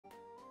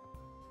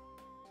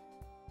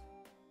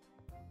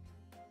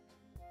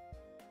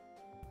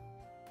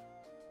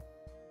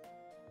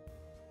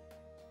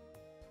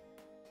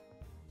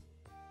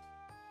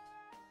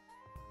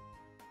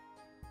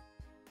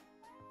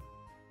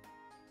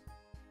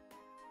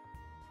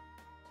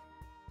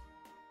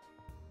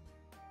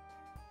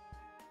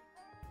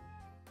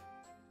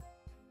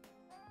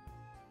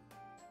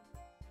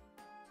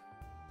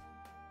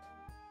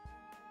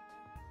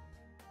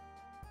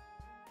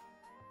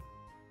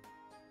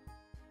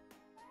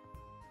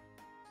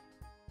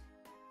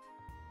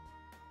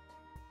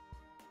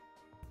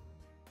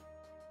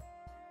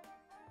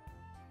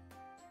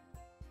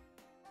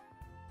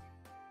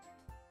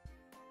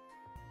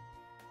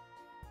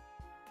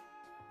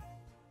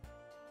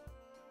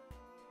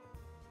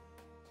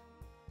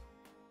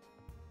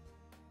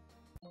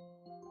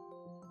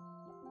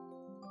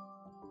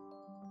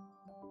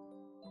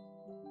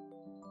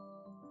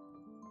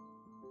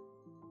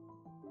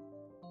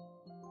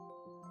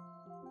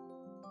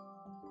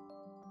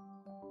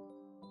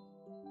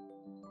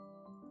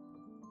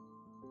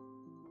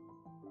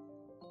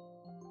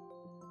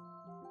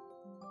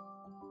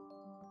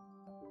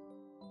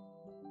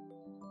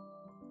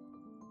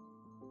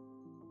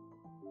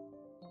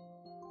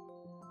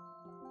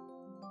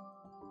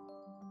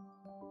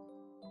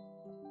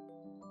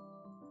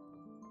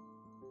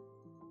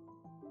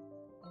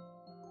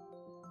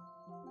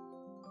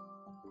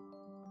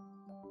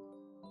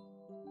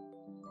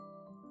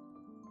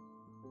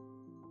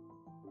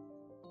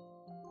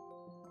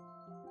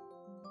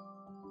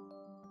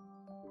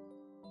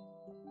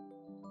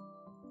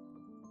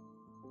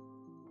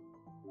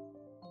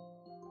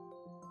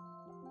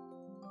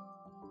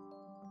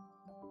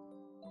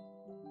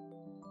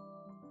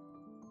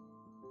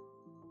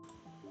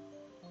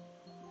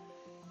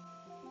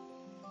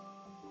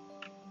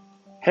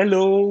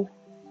Hello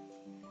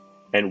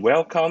and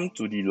welcome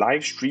to the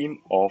live stream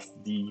of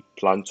the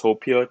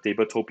Plantopia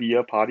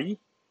Tabletopia party.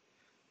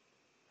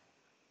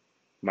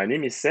 My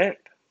name is Seb,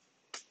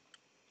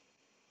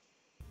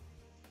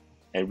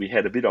 and we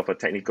had a bit of a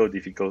technical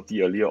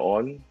difficulty earlier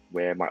on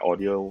where my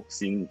audio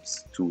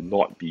seems to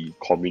not be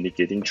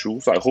communicating through.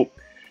 So I hope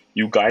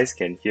you guys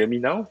can hear me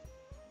now.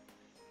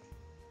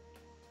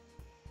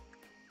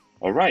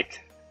 All right,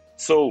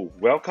 so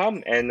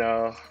welcome,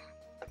 and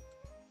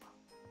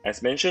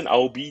as mentioned,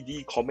 I'll be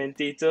the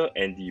commentator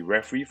and the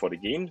referee for the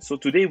game. So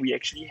today we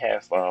actually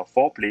have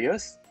 4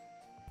 players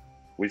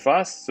with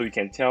us. So you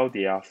can tell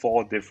there are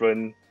 4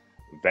 different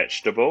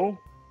vegetable,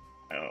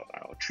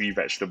 3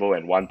 vegetable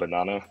and 1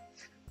 banana.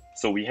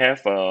 So we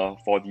have for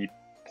the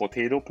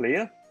potato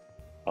player,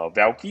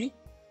 Valky.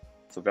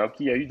 So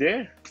Valky, are you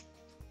there?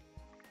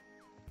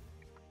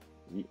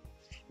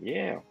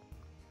 Yeah.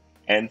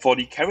 And for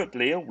the carrot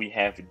player, we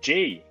have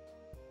Jay.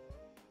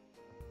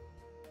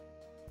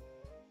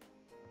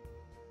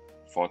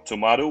 For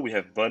tomato, we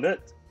have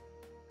Bernard.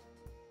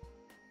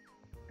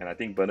 And I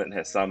think Bernard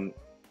has some,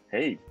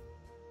 hey,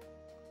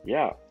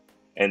 yeah.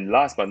 And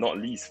last but not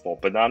least, for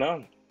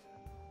banana,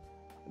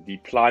 the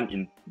plant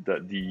in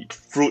the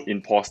fruit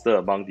imposter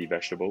among the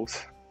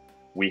vegetables,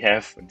 we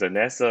have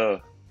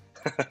Danessa.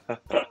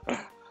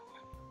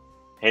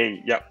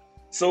 Hey, yeah.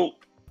 So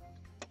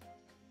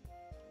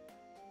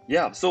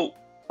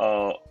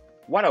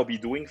what I'll be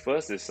doing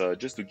first is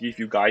just to give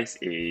you guys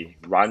a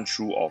run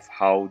through of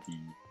how the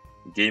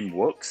game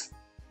works,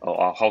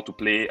 or how to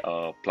play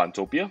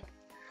Plantopia.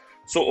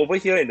 So over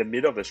here in the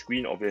middle of the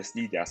screen,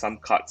 obviously there are some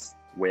cards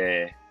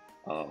where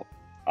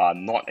are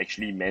not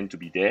actually meant to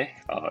be there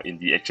in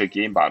the actual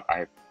game, but I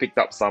have picked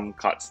up some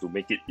cards to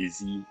make it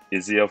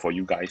easier for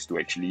you guys to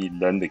actually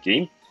learn the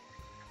game.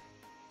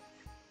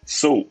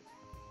 So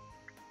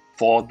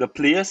for the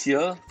players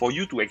here, for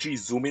you to actually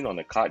zoom in on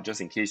a card,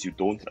 just in case you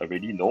don't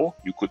already know,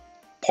 you could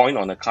point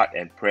on a card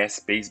and press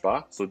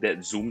spacebar, so that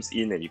zooms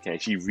in and you can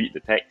actually read the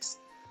text.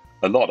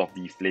 A lot of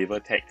the flavor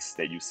text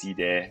that you see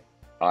there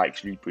are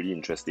actually pretty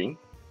interesting,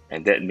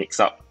 and that makes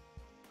up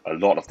a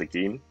lot of the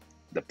game.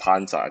 The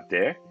puns are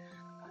there.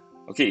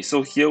 Okay,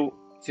 so here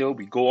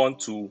we go on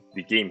to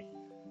the game.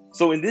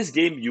 So in this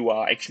game, you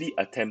are actually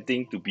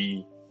attempting to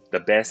be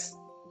the best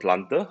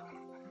planter,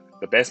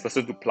 the best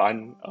person to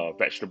plant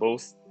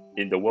vegetables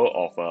in the world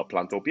of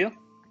Plantopia.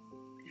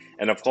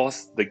 And of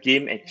course, the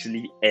game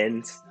actually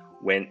ends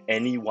when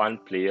any one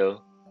player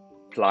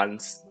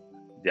plants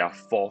their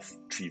 4th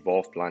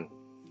Trevolve plant.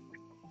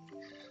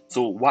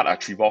 So what are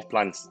Trevolve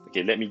plants?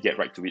 Okay, let me get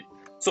right to it.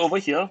 So over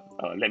here,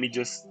 let me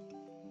just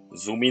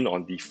zoom in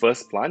on the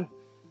first plant.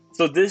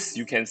 So this,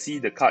 you can see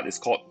the card is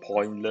called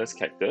Pointless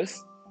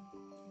Cactus.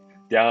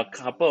 There are a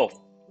couple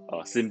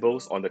of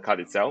symbols on the card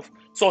itself.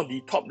 So on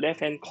the top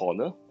left-hand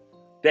corner,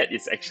 that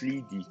is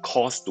actually the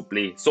cost to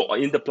play. So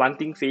in the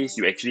planting phase,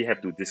 you actually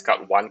have to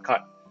discard 1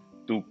 card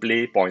to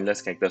play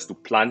Pointless Cactus, to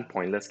plant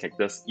Pointless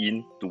Cactus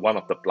into one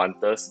of the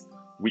planters,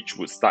 which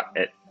would start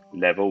at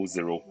level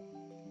 0.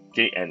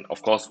 Okay, and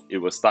of course, it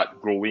will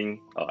start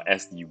growing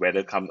as the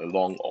weather comes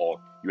along, or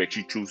you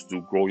actually choose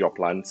to grow your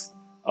plants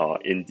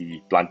in the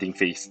planting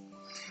phase.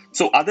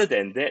 So other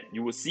than that,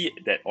 you will see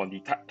that on the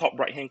top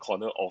right-hand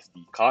corner of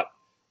the card,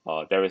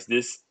 there is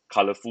this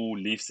colorful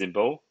leaf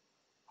symbol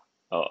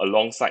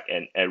alongside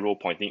an arrow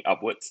pointing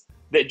upwards.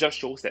 That just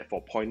shows that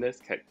for Pointless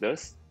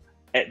Cactus,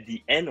 at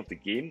the end of the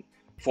game,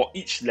 for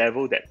each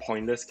level that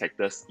Pointless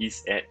Cactus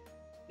is at,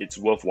 it's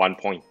worth 1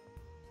 point.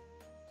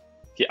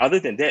 Okay, other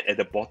than that, at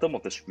the bottom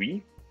of the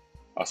screen,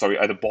 at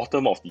the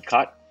bottom of the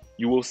card,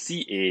 you will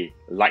see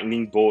a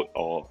lightning bolt,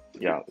 or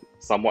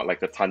somewhat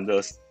like a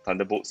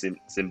thunderbolt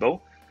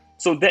symbol.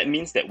 So that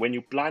means that when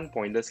you plant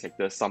Pointless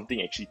Cactus,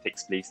 something actually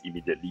takes place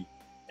immediately.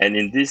 And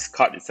in this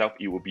card itself,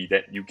 it will be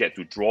that you get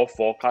to draw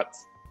 4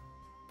 cards,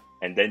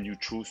 and then you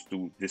choose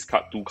to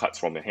discard 2 cards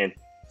from your hand.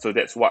 So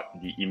that's what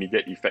the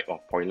immediate effect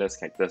of Pointless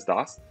Cactus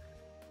does.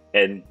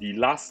 And the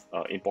last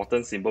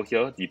important symbol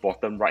here, the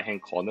bottom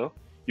right-hand corner,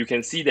 you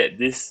can see that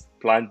this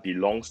plant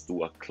belongs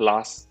to a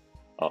class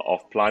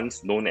of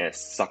plants known as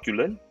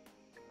succulent.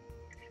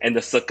 And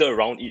the circle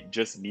around it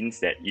just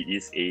means that it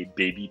is a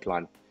baby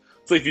plant.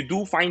 So if you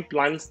do find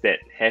plants that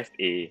have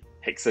a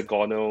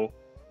hexagonal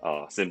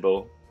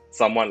symbol,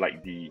 somewhat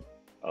like the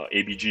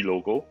ABG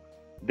logo,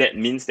 that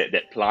means that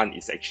that plant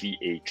is actually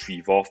a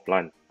Trevolve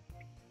plant.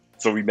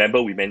 So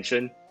remember, we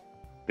mentioned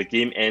the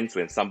game ends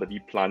when somebody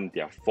plants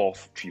their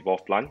 4th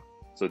Trevolve plant.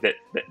 So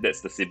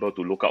that's the symbol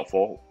to look out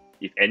for.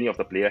 If any of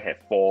the player have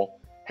 4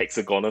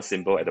 hexagonal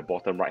symbol at the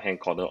bottom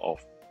right-hand corner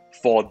of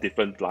 4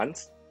 different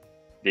plants,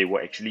 they will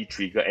actually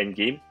trigger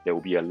endgame. There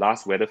will be a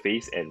last weather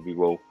phase, and we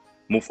will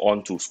move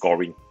on to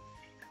scoring.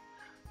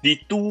 The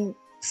 2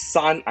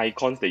 sun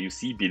icons that you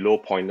see below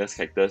Pointless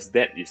Cactus,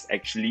 that is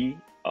actually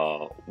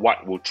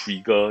what will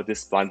trigger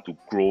this plant to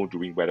grow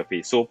during weather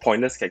phase. So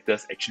Pointless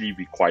Cactus actually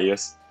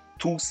requires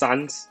 2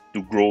 suns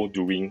to grow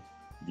during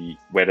the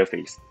weather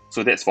phase.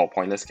 So that's for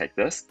Pointless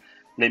Cactus.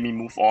 Let me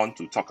move on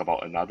to talk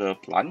about another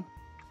plant.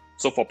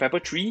 So for Pepper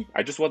Tree,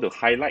 I just want to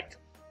highlight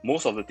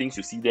most of the things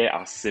you see there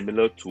are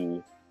similar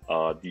to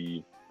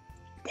the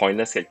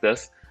pointless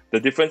cactus. The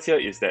difference here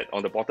is that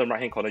on the bottom right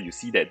hand corner, you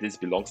see that this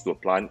belongs to a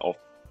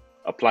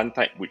plant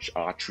type which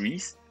are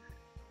trees.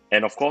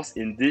 And of course,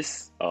 in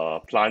this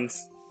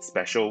plant's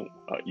special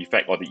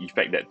effect, or the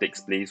effect that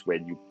takes place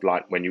when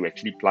you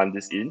actually plant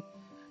this in,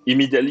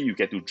 immediately you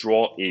get to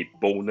draw a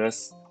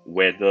bonus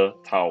weather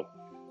tile.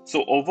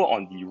 So over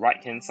on the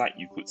right hand side,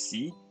 you could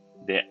see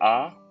there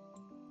are,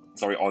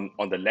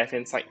 on the left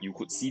hand side, you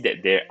could see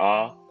that there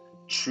are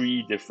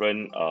 3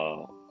 different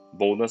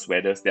bonus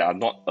weathers that are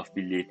not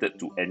affiliated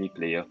to any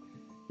player.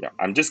 Yeah,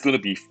 I'm just going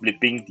to be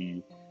flipping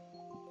the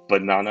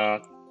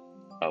banana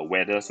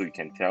weather so you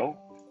can tell.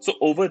 So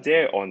over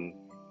there on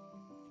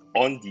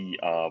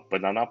the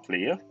banana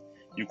player,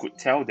 you could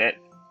tell that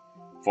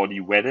for the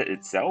weather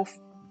itself,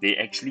 they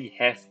actually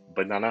have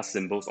banana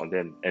symbols on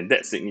them, and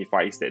that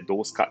signifies that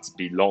those cards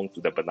belong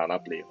to the banana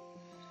player.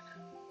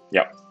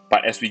 Yeah,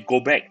 but as we go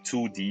back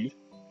to the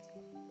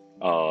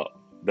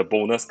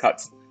bonus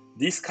cards,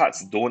 these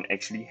cards don't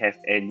actually have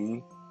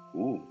any.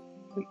 Ooh,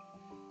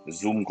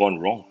 zoom gone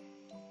wrong.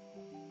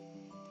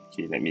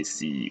 Okay, let me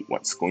see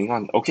what's going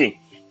on. Okay,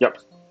 yep.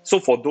 So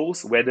for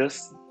those weather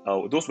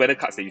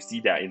cards that you see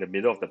that are in the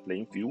middle of the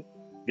playing field,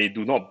 they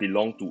do not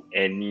belong to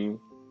any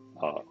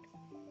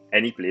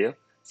player.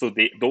 So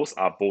those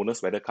are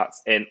bonus weather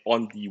cards. And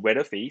on the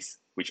weather phase,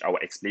 which I will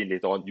explain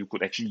later on, you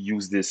could actually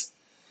use this.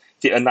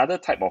 Okay, another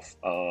type of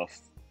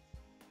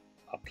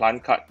a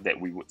plant card that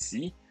we would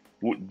see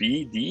would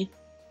be the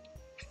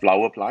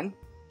flower plant.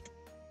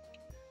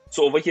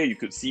 So over here, you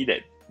could see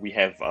that we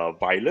have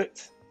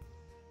violet,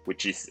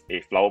 which is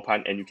a flower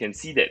plant, and you can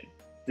see that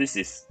this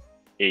is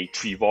a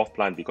treevolve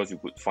plant because you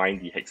could find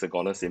the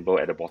hexagonal symbol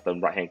at the bottom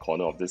right hand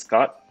corner of this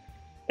card.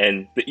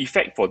 And the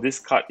effect for this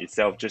card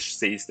itself just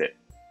says that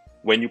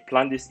when you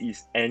plant this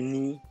is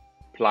any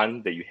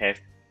plant that you have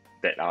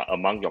that are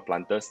among your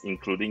planters,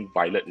 including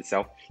violet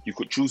itself, you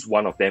could choose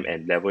one of them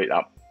and level it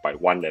up by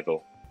 1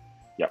 level.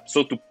 Yeah.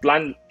 So to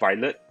plant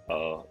violet,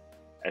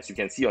 as you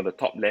can see on the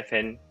top left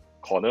hand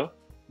corner,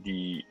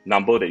 the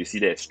number that you see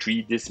there is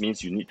 3. This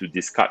means you need to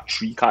discard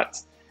 3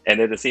 cards. And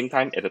at the same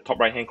time, at the top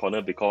right hand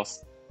corner,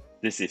 because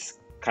this is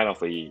kind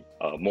of a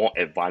more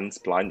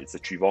advanced plant, it's a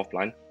treevolve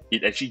plant,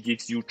 it actually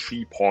gives you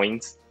 3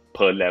 points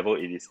per level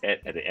it is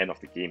at the end of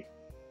the game.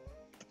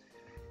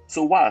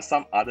 So what are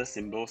some other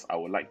symbols I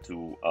would like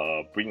to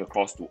bring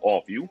across to all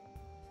of you?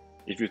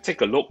 If you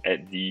take a look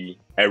at the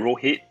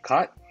arrowhead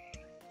card,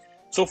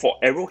 so for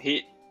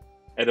arrowhead,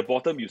 at the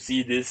bottom you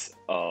see this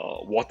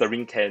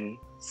watering can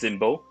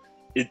symbol.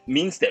 It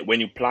means that when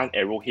you plant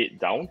arrowhead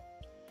down,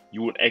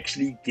 you would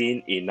actually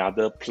gain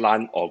another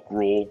plant or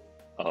grow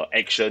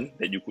action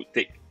that you could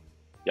take.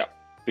 Yeah,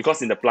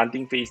 because in the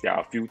planting phase, there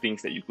are a few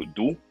things that you could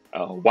do.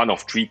 One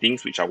of 3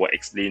 things, which I will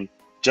explain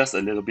just a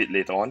little bit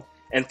later on.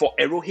 And for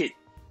arrowhead,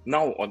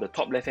 now on the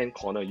top left hand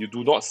corner, you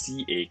do not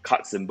see a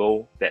card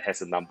symbol that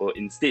has a number.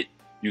 Instead,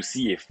 you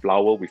see a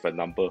flower with a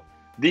number.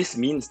 This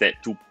means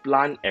that to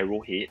plant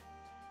arrowhead,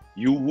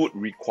 you would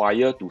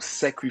require to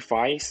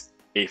sacrifice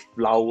a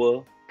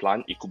flower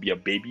plant. It could be a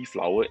baby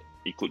flower,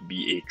 it could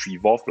be a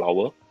treevolve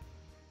flower,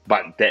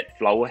 but that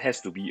flower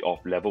has to be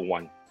of level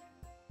 1.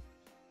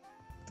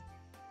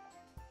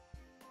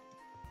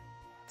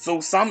 So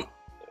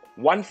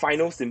one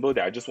final symbol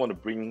that I just want to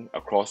bring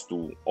across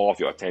to all of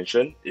your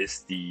attention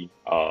is the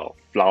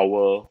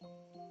flower.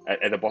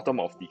 At the bottom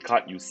of the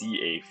card, you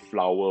see a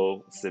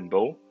flower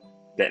symbol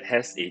that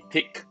has a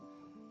tick.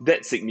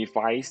 That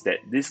signifies that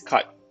this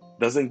card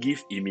doesn't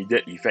give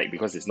immediate effect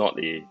because it's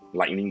not a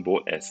lightning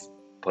bolt as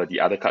per the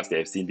other cards that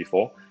I've seen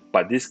before,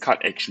 but this card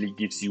actually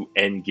gives you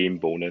end game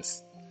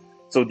bonus.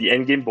 So the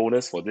end game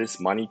bonus for this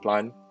money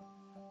plant,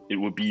 it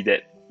would be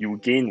that you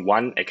gain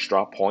 1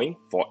 extra point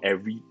for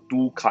every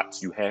 2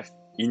 cards you have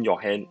in your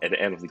hand at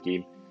the end of the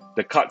game.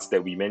 The cards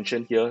that we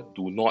mentioned here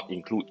do not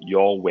include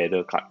your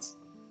weather cards.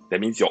 That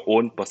means your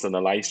own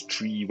personalized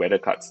 3 weather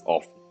cards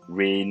of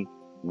rain,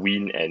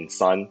 wind, and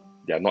sun,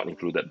 they are not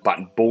included.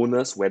 But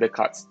bonus weather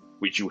cards,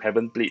 which you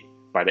haven't played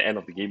by the end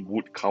of the game,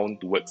 would count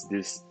towards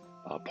this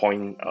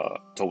point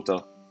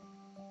total.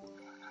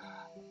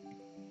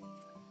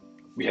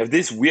 We have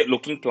this weird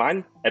looking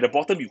plant. At the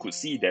bottom, you could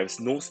see there's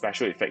no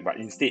special effect, but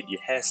instead it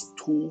has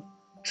 2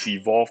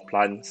 treevolve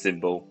plant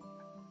symbol.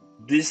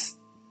 This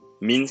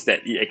means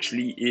that it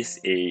actually is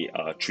a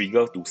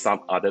trigger to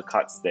some other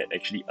cards that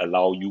actually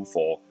allow you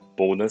for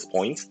bonus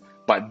points.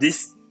 But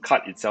this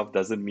card itself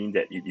doesn't mean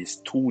that it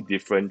is 2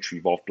 different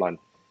treevolve plant.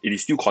 It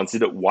is still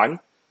considered 1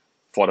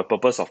 for the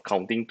purpose of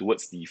counting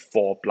towards the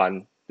 4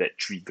 plant that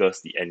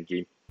triggers the end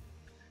game.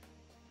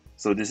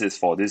 So this is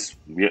for this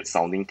weird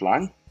sounding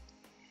plant.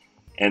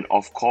 And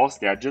of course,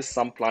 there are just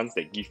some plants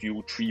that give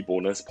you 3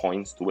 bonus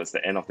points towards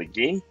the end of the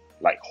game,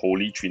 like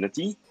Holy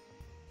Trinity.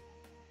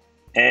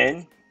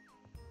 And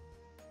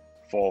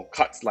for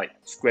cards like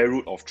Square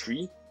Root of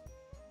 3,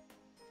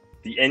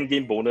 the end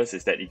game bonus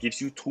is that it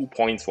gives you 2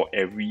 points for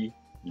every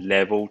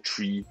level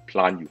 3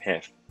 plant you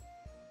have.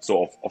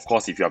 So of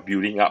course, if you are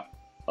building up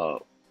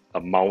a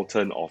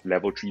mountain of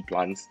level 3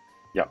 plants,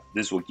 Yeah,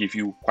 this will give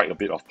you quite a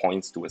bit of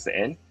points towards the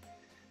end.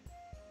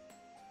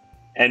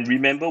 And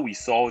remember, we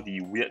saw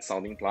the weird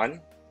sounding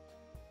plant.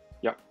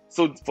 Yeah,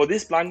 so for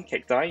this plant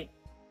cacti,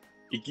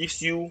 it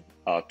gives you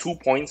 2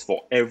 points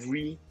for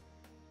every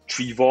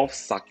trivolve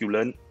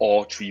succulent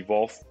or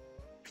trivolve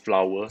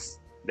flowers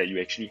that you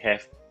actually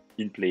have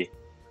in play.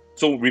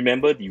 So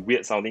remember the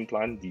weird sounding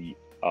plant, the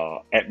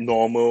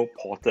abnormal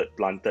potted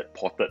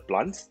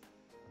plants,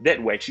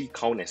 that will actually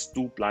count as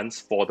 2 plants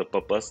for the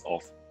purpose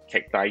of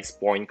cacti's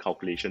point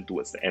calculation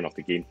towards the end of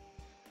the game.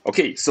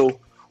 Okay, so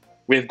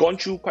we've gone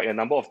through quite a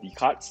number of the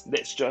cards.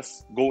 Let's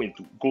just go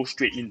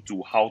straight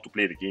into how to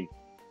play the game.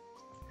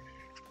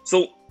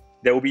 So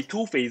there will be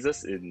 2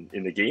 phases in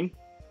the game.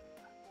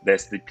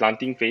 There's the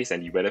planting phase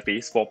and the weather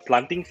phase. For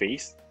planting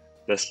phase,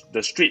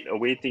 the straight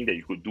away thing that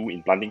you could do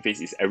in planting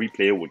phase is every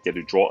player would get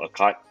to draw a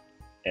card,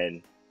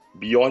 and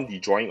beyond the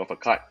drawing of a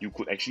card, you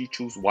could actually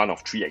choose one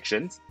of 3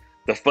 actions.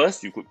 The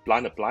first, you could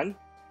plant a plant.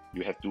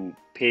 You have to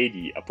pay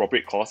the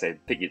appropriate cost and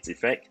take its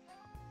effect.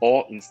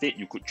 Or instead,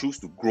 you could choose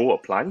to grow a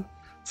plant.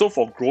 So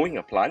for growing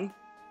a plant,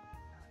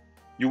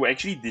 you will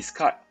actually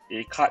discard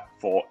a card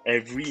for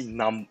every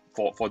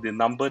for the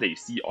number that you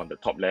see on the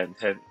top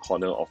left-hand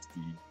corner of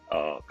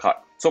the card.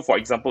 So for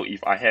example,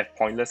 if I have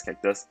pointless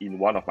cactus in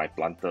one of my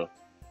planter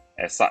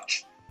as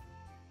such,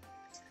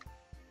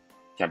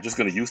 okay, I'm just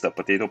going to use the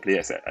potato play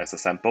as a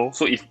sample.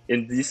 So if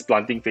in this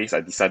planting phase,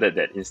 I decided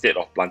that instead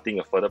of planting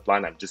a further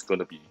plant, I'm just going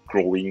to be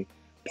growing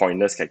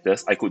pointless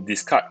cactus, I could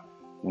discard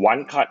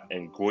 1 card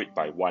and grow it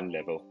by 1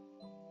 level.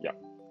 Yeah,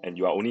 and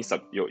you are only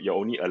you're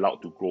only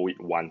allowed to grow it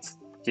once.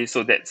 Okay,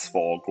 so that's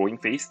for growing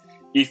phase.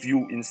 If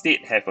you instead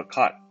have a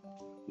card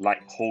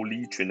like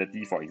Holy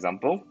Trinity, for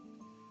example,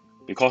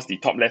 because the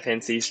top left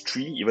hand says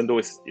 3, even though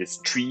it's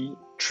 3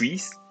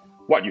 trees,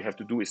 what you have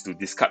to do is to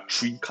discard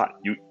 3 cards.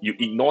 You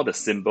ignore the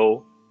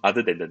symbol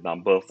other than the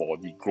number for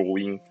the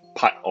growing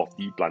part of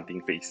the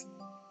planting phase.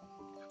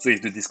 So you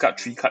have to discard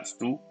 3 cards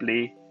to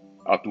play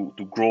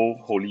to grow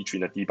Holy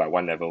Trinity by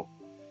 1 level.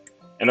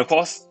 And of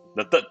course,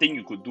 the third thing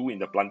you could do in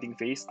the planting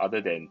phase,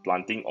 other than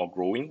planting or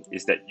growing,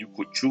 is that you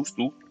could choose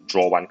to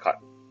draw 1 card.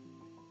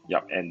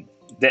 Yep, and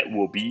that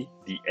will be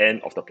the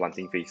end of the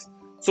planting phase.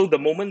 So the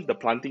moment the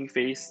planting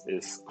phase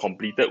is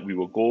completed, we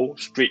will go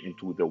straight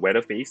into the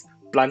weather phase.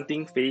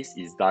 Planting phase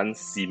is done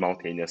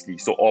simultaneously,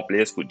 so all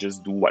players could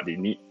just do what they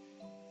need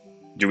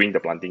during the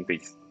planting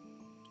phase.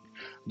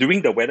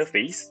 During the weather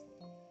phase,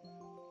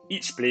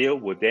 each player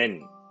will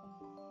then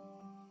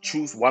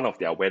choose one of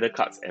their weather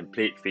cards and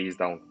play it face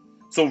down.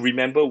 So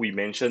remember, we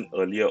mentioned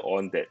earlier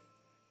on that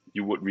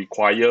you would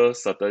require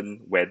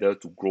certain weather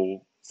to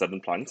grow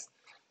certain plants.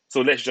 So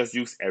let's just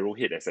use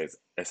Arrowhead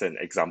as an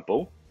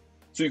example.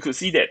 So you could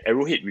see that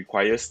Arrowhead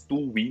requires 2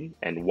 wind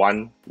and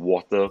 1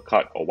 water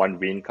card or 1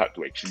 rain card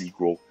to actually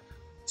grow.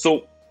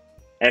 So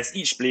as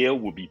each player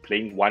will be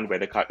playing 1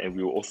 weather card, and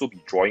we will also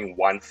be drawing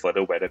 1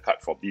 further weather card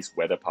from this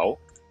weather pile.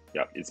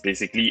 Yeah, it's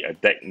basically a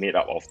deck made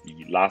up of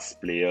the last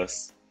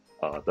player's,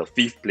 the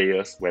 5th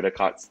player's weather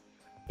cards.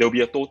 There will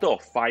be a total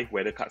of 5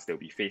 weather cards that will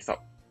be face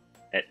up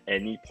at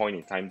any point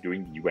in time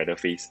during the weather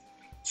phase.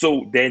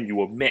 So then you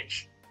will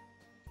match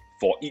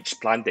for each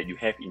plant that you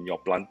have in your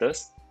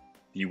planters,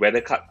 the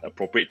weather card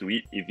appropriate to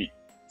it. If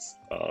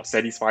it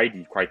satisfies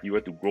the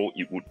criteria to grow,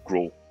 it would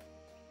grow.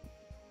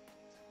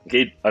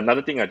 Okay,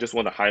 another thing I just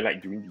want to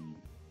highlight during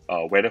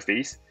the weather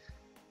phase,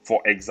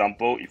 for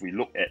example, if we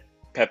look at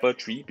pepper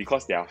tree,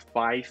 because there are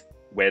 5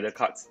 weather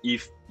cards,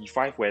 if the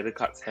 5 weather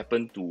cards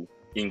happen to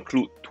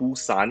include 2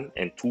 sun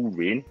and 2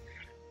 rain,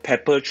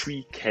 pepper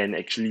tree can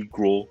actually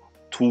grow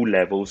 2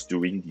 levels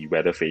during the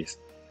weather phase.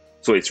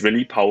 So it's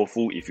really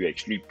powerful if you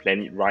actually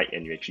plan it right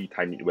and you actually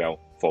time it well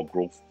for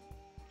growth.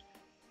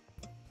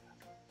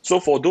 So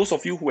for those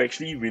of you who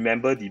actually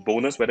remember the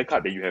bonus weather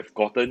card that you have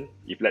gotten,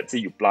 if let's say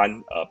you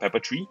plant a pepper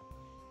tree,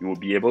 you will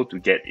be able to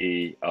get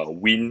a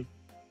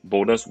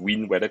bonus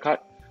wind weather card.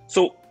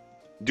 So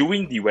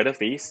during the weather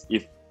phase,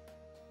 if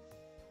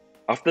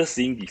after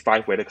seeing the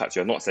 5 weather cards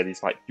you're not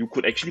satisfied, you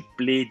could actually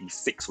play the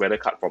 6th weather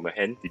card from your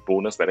hand, the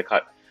bonus weather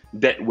card.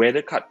 That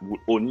weather card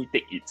would only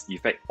take its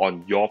effect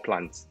on your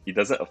plants. It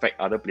doesn't affect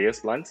other players'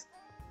 plants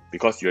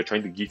because you're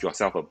trying to give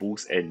yourself a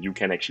boost, and you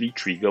can actually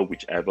trigger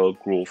whichever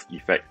growth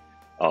effect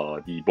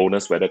the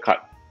bonus weather card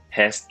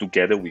has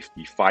together with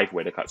the 5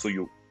 weather cards. So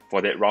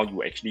for that round,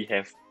 you actually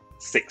have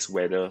 6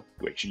 weather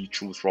to actually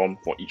choose from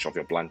for each of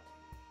your plant.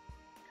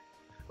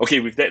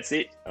 Okay, with that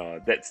said,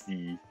 that's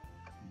the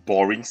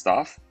boring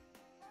stuff.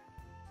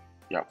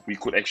 Yeah, we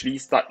could actually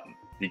start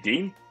the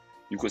game.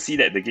 You could see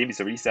that the game is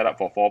already set up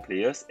for 4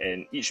 players,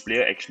 and each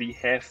player actually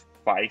have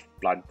 5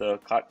 planter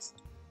cards.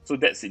 So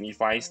that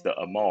signifies the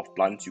amount of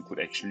plants you could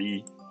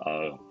actually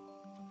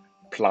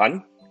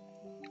plant.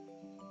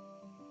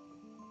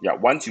 Yeah,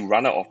 once you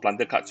run out of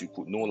planter cards, you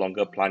could no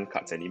longer plant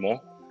cards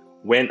anymore.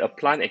 When a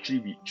plant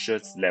actually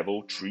reaches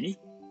level 3,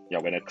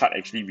 when a card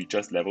actually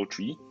reaches level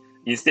 3,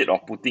 instead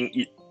of putting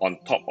it on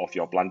top of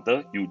your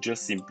planter, you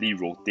just simply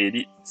rotate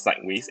it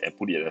sideways and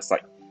put it at the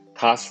side,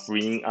 thus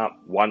freeing up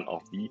one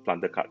of the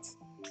planter cards.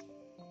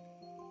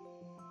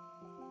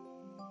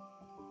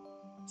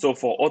 So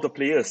for all the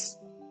players,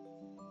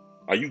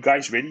 are you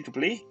guys ready to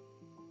play?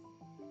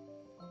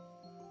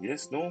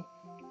 Yes, no?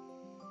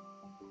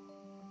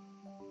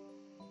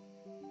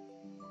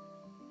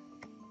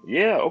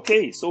 Yeah,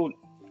 okay, so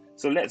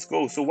let's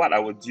go. So what I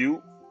will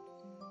do,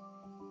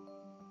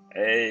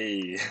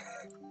 hey,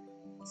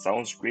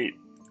 sounds great.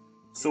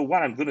 So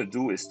what I'm gonna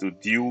do is to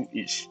deal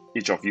each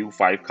of you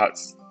 5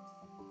 cards,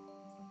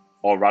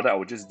 or rather I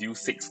will just deal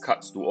 6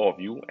 cards to all of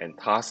you, and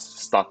thus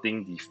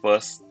starting the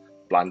first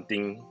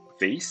planting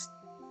phase.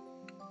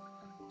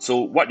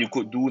 So what you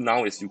could do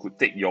now is you could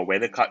take your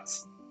weather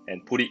cards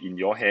and put it in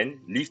your hand,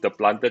 leave the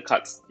planter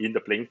cards in the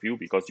playing field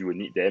because you will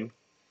need them.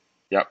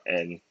 Yep,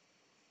 and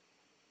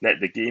let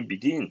the game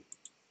begin.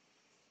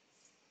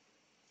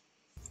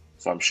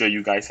 So I'm sure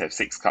you guys have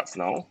 6 cards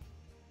now,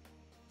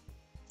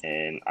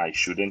 and I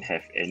shouldn't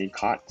have any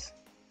cards,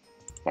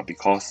 but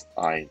because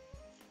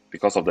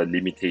of the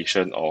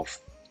limitation of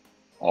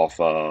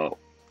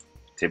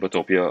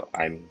Tabletopia,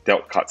 I'm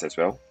dealt cards as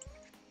well.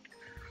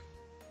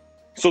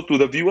 So to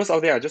the viewers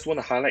out there, I just want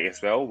to highlight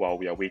as well, while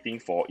we are waiting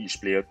for each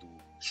player to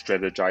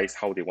strategize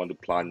how they want to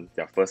plant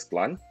their first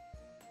plant.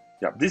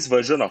 Yeah, this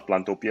version of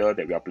Plantopia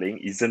that we are playing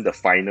isn't the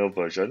final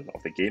version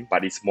of the game,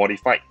 but it's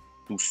modified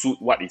to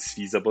suit what is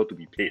feasible to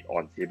be played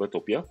on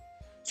Tabletopia.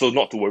 So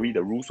not to worry,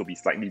 the rules will be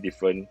slightly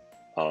different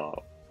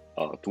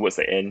towards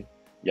the end.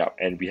 Yeah,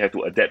 and we have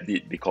to adapt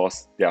it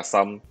because there are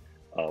some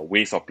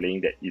ways of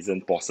playing that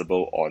isn't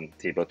possible on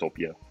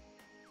Tabletopia.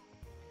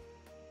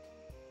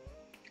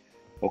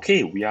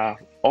 Okay, we are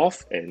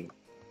off, and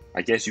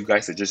I guess you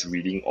guys are just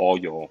reading all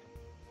your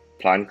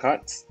plant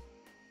cards.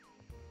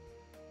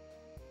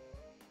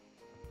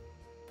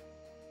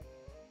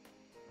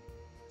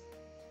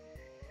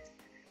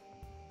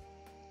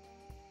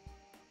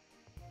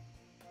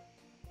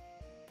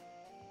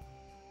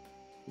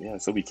 Yeah,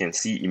 so we can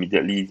see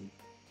immediately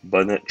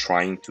Bernard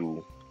trying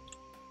to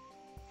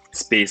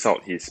space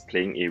out his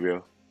playing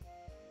area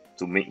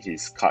to make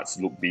his cards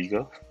look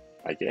bigger,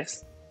 I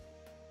guess.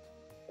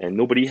 And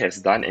nobody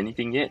has done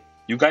anything yet.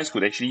 You guys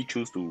could actually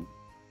choose to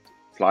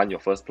plant your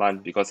first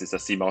plant because it's a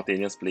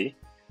simultaneous play.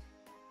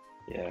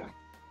 Yeah.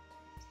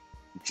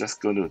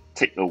 Just going to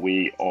take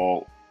away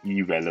all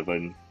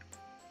irrelevant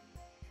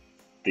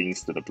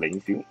things to the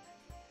playing field.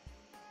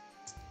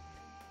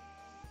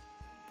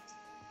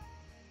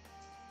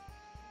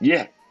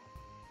 Yeah.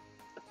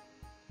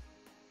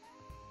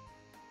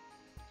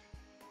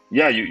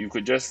 Yeah, you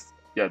could just,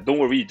 yeah, don't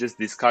worry, just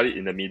discard it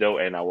in the middle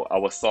and I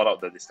will sort out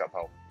the discard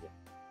pile. Yeah.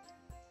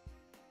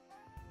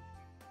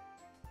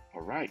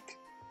 Alright.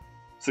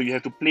 So you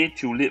have to play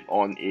Tulip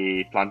on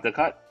a planter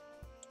card.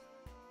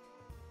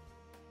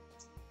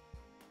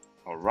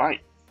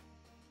 Alright.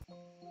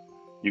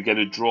 You get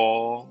to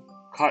draw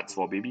cards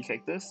for baby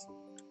cactus.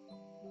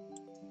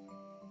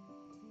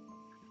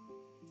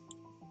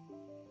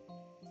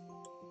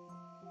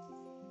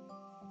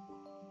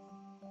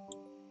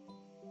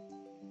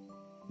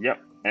 Yep.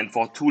 And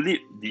for Tulip,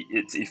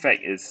 its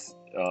effect is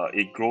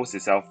it grows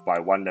itself by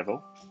 1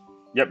 level.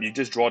 Yep, you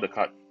just draw the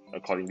card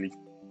accordingly.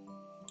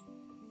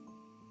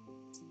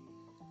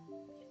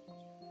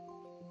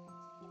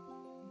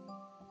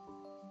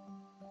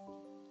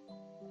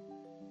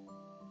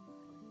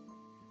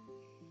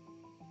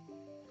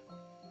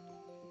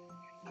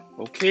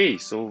 Okay,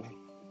 so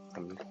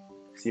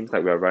seems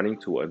like we are running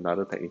to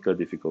another technical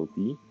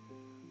difficulty.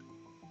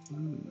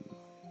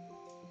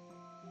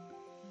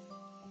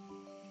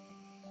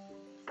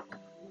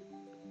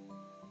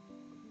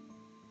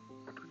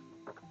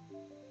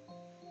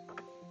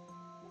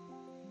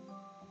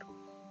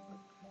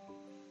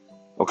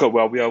 Okay,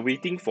 while we are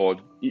waiting for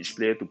each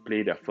player to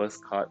play their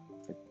first card,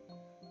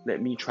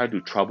 let me try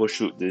to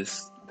troubleshoot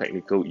this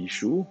technical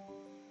issue.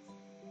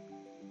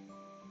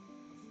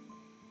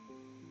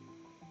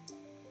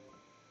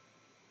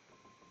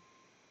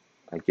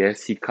 I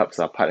guess hiccups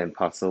are part and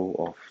parcel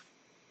of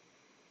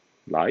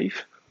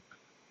life.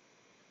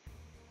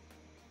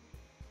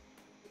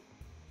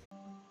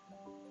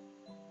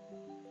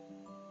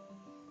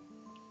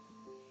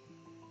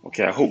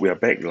 Okay, I hope we are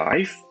back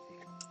live.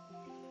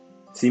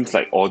 Seems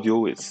like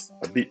audio is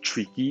a bit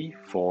tricky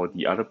for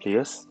the other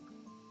players.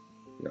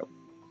 Yep.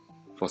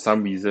 For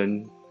some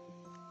reason,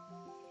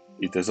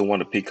 it doesn't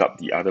want to pick up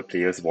the other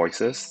players'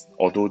 voices,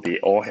 although they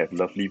all have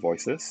lovely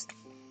voices.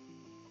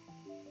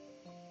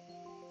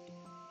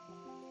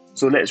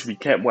 So let's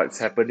recap what's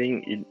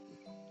happening in.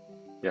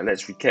 Yeah,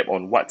 let's recap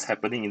on what's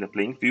happening in the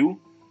playing field.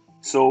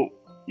 So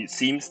it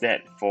seems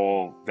that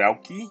for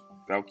Valky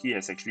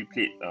has actually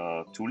played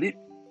Tulip.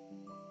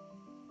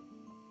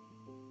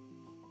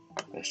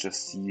 Let's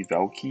just see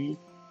Valky.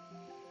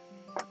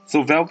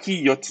 So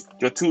Valky,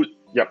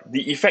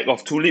 the effect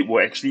of Tulip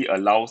will actually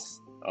allows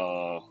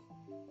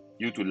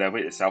you to level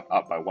itself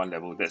up by 1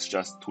 level. That's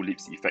just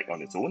Tulip's effect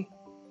on its own.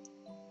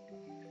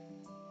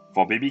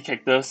 For Baby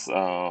Cactus,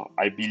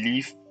 I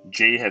believe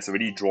Jay has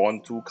already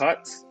drawn 2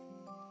 cards.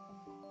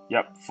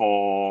 Yep,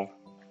 for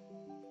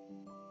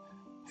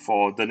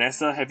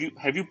Danessa,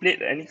 have you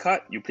played any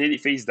card? You played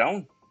it face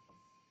down?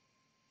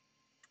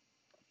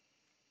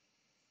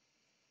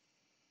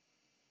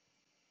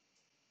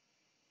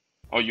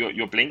 Oh,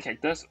 you're playing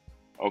cactus?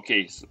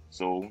 Okay,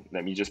 so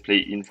let me just play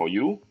it in for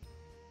you.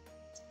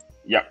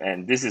 Yep,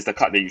 and this is the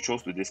card that you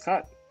chose to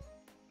discard.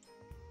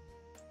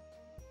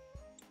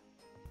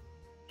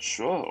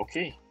 Sure,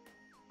 okay.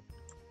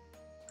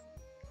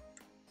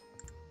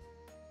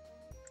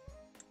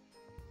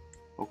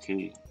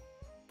 Okay.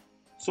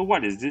 So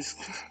what is this?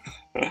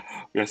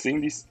 we are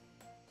seeing this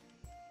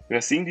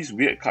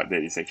weird card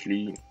that is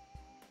actually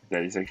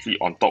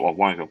on top of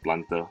one of your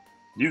planter.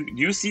 Do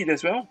you see it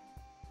as well?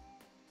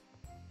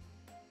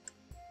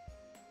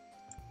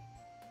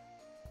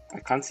 I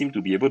can't seem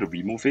to be able to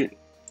remove it.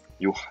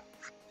 You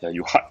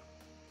hard.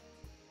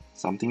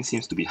 Something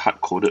seems to be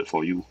hard coded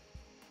for you.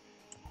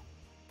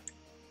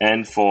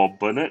 And for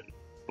Bernard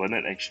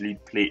actually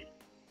played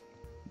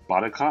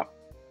Buttercup,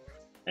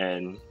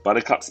 and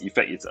Buttercup's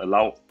effect is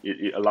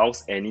it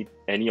allows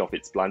any of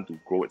its plant to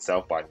grow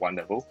itself by 1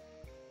 level.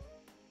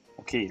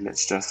 Okay,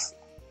 let's just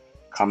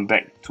come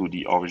back to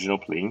the original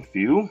playing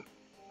field.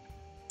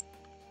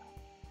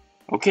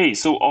 Okay,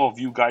 so all of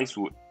you guys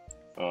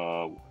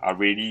are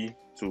ready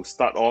to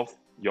start off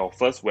your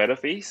first weather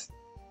phase.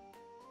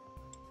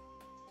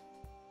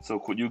 So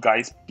could you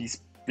guys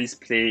please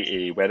play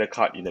a weather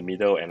card in the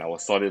middle, and I will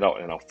sort it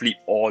out and I'll flip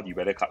all the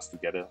weather cards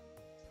together.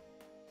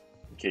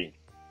 Okay,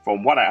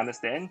 from what I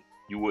understand,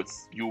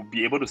 you'll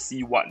be able to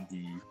see what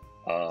the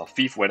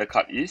 5th weather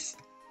card is.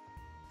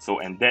 So,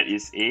 and that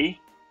is a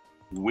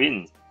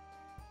wind.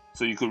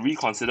 So you could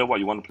reconsider what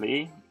you want to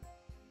play.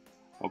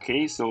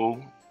 Okay,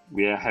 so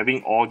we are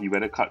having all the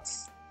weather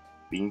cards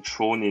being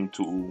thrown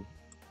into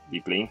the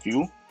playing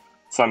field.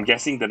 So I'm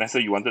guessing,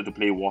 Vanessa, you wanted to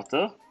play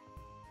water.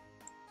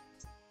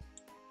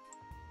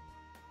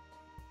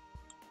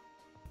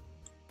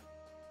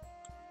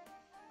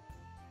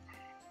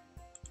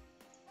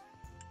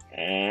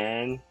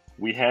 And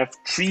we have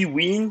 3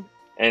 wind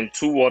and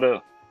 2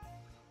 water.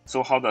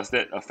 So how does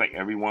that affect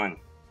everyone?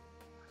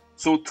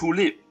 So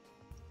Tulip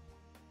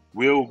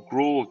will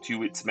grow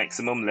to its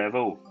maximum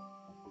level.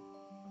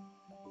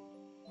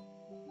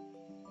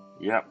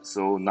 Yep,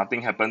 so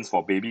nothing happens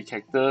for baby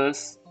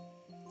cactus.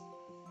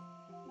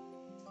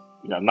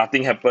 Yeah,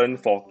 nothing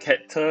happened for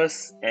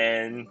cactus,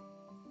 and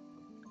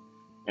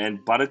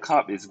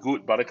Buttercup is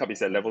good. Buttercup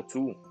is at level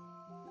 2.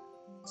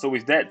 So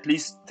with that,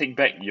 please take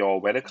back your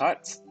weather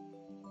cards,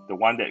 the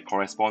one that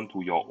correspond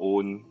to your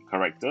own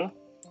character,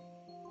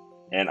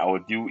 and I will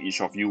deal each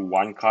of you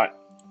 1 card,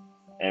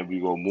 and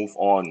we will move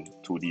on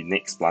to the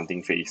next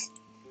planting phase.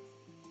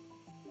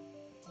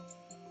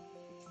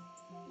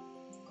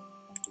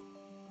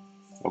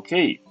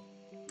 Okay,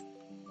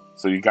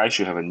 so you guys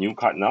should have a new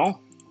card now.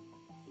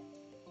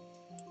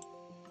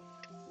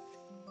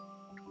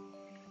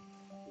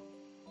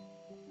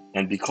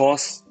 And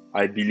because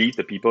I believe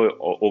the people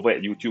over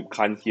at YouTube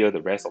can't hear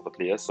the rest of the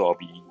players, so I'll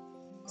be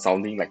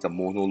sounding like a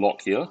monologue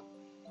here.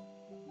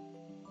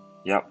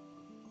 Yep,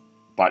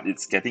 but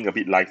it's getting a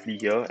bit lively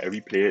here.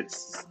 Every player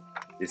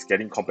is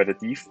getting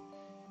competitive.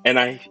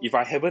 And if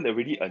I haven't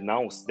already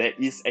announced, there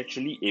is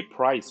actually a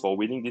prize for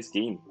winning this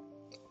game.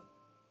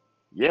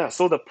 Yeah,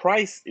 so the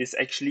prize is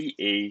actually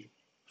a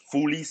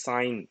fully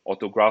signed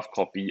autographed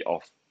copy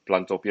of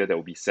Plantopia that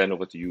will be sent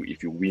over to you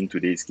if you win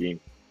today's game.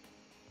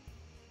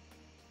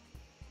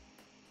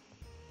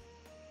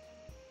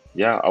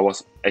 Yeah, I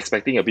was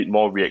expecting a bit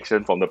more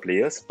reaction from the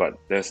players, but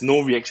there's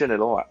no reaction at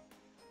all.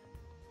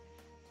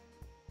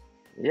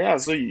 Yeah,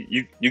 so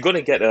you're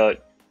gonna get a...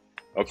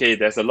 Okay,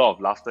 there's a lot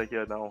of laughter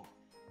here now.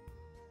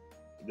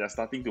 They're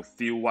starting to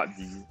feel what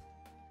the...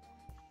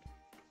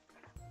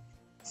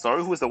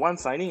 Sorry, who's the one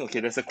signing? Okay,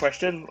 there's a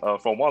question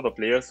from one of the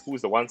players.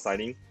 Who's the one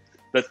signing?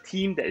 The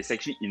team that is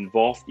actually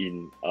involved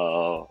in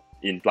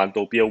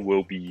Plantopia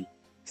will be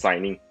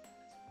signing.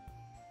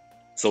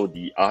 So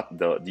the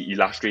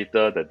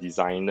illustrator, the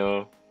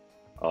designer,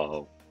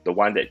 the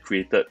one that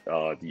created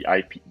the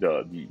IP,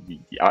 the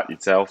art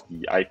itself,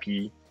 the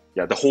IP,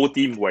 yeah, the whole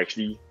team will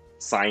actually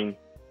sign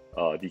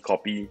the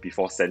copy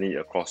before sending it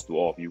across to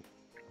all of you.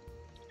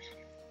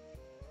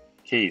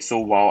 Okay, so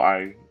while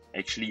I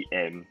actually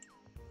am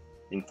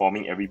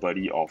informing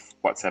everybody of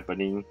what's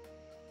happening,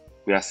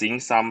 we are seeing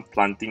some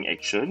planting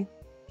action.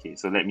 Okay,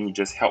 so let me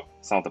just help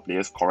some of the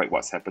players correct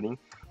what's happening.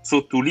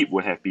 So Tulip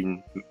would have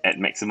been at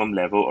maximum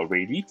level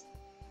already.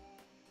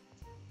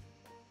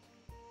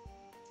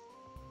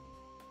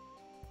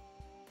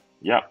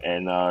 Yep,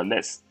 and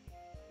let's...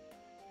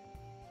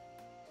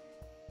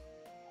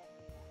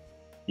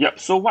 Yep,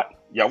 so what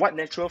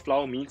natural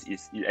flower means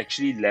is it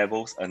actually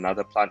levels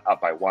another plant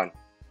up by 1.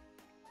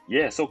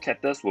 Yeah, so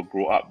cactus will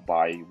grow up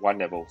by 1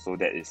 level, so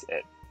that is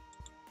at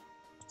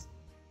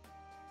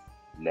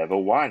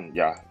level 1.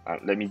 Yeah,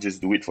 let me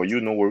just do it for you,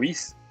 no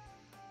worries.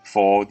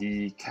 For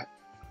the...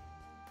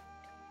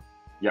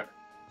 Yep,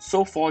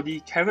 so for the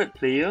carrot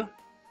player,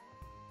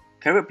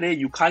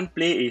 you can't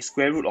play a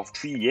square root of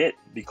 3 yet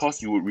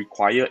because you would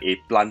require a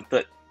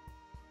planted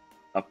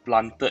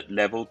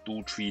level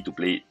 2 tree to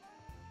play it.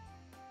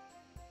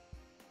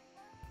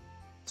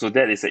 So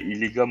that is an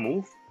illegal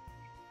move.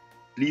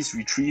 Please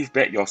retrieve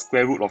back your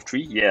square root of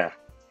 3. Yeah,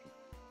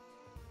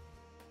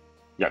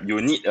 Yep,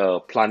 you need a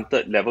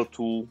planted level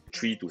 2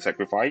 tree to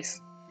sacrifice.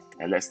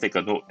 And let's take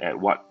a look at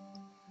what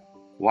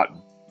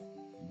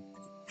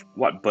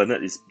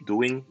Bernard is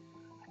doing.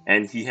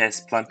 And he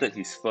has planted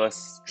his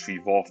first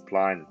Treevolve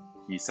plant.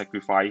 He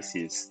sacrificed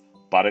his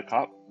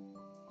Buttercup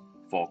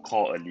for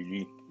Call a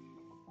Lily.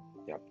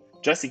 Yep.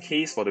 Just in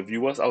case for the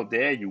viewers out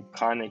there, you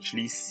can't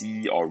actually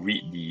see or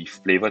read the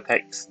flavor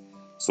text.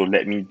 So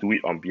let me do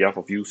it on behalf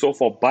of you. So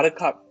for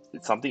Buttercup,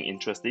 it's something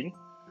interesting.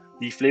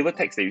 The flavor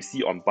text that you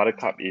see on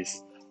Buttercup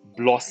is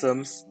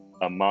blossoms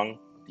among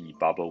the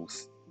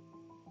bubbles.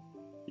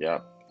 Yeah.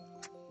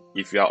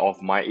 If you are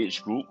of my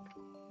age group,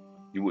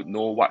 you would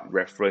know what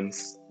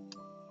reference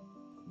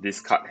this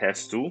card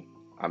has to.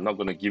 I'm not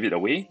going to give it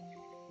away.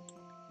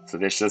 So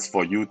that's just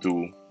for you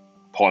to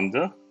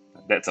ponder.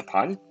 That's a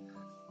pun.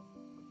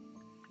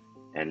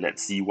 And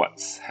let's see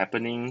what's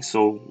happening.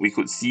 So we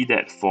could see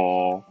that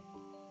for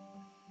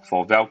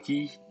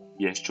Valky,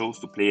 he has chose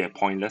to play a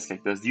pointless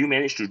cactus. Do you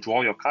manage to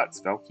draw your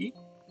cards, Valky?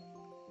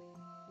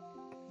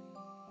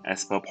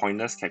 As per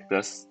pointless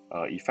cactus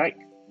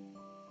effect?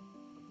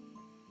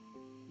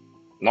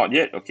 Not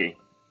yet? Okay.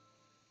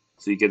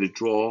 So you get to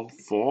draw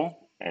 4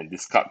 and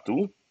discard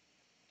 2.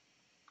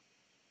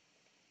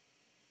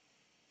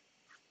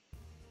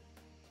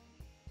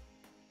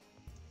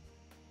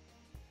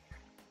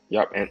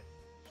 Yep, and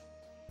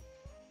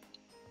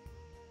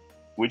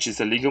which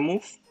is a legal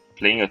move?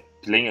 Playing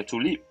a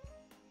tulip.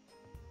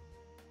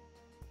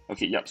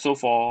 Okay, yep.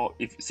 So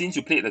since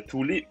you played the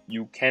tulip,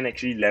 you can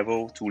actually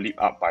level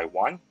tulip up by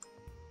 1.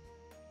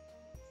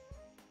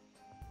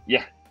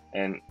 Yeah,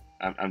 and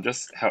I'm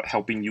just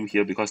helping you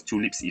here because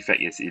tulip's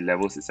effect is it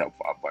levels itself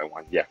up by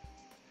 1. Yeah.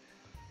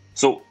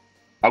 So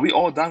are we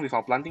all done with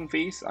our planting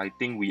phase? I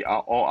think we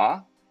all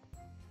are.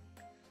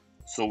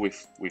 So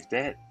with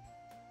that,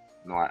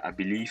 no, I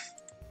believe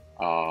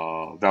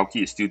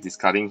Valky is still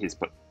discarding his.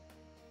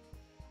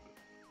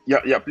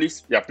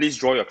 Please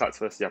draw your cards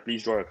first.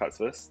 Please draw your cards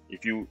first.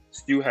 If you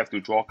still have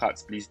to draw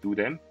cards, please do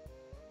them.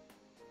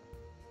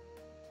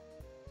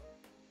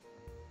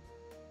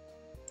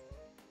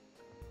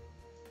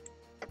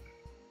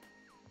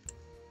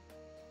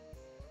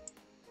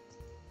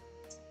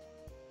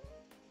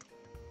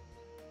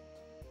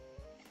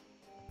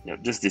 Yeah,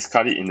 just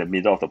discard it in the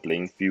middle of the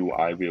playing field.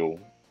 I will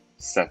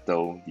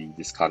settle the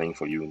discarding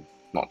for you,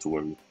 not to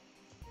worry.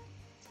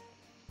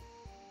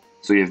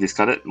 So you have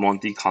discarded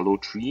Monte Carlo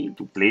 3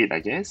 to play it, I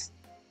guess.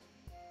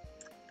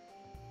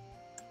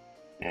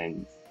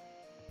 And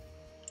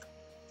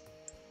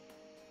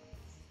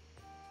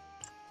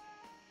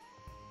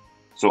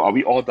so are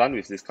we all done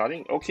with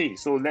discarding? Okay,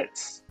 so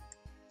let's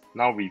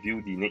now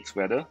review the next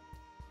weather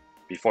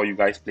before you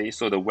guys play.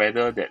 So the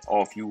weather that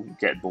all of you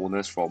get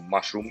bonus from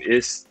Mushroom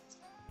is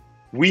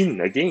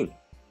win again.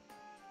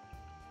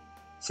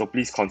 So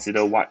please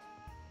consider what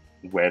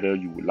weather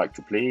you would like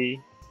to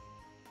play.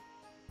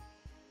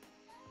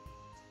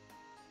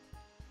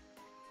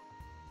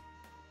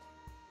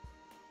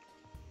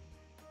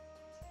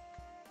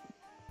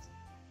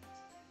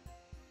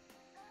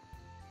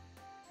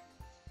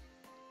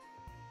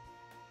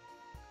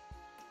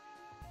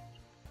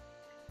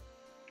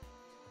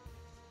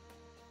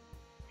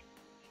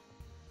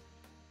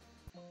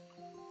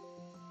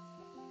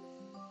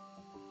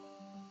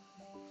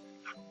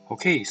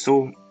 Okay,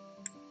 so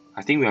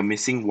I think we are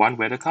missing one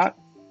weather card.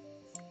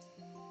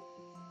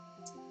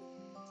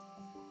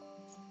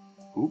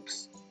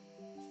 Oops.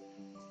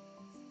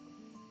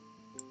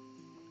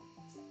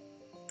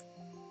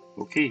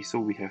 Okay, so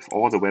we have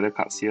all the weather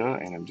cards here,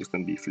 and I'm just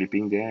going to be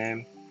flipping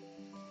them.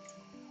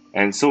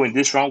 And so in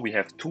this round, we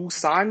have 2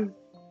 sun,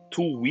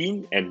 2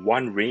 wind, and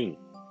 1 rain.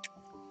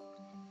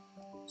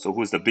 So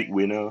who's the big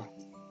winner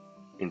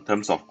in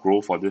terms of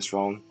growth for this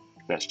round?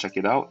 Let's check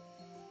it out.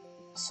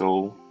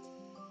 So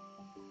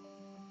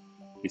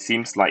it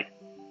seems like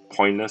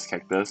pointless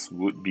cactus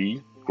would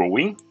be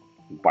growing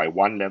by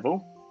 1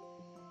 level.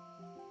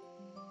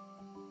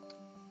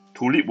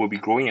 Tulip will be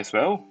growing as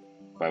well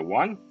by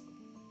 1.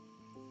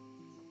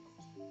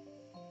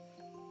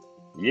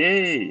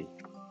 Yay!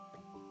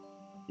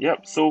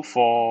 Yep, so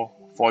for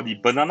the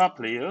banana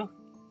player,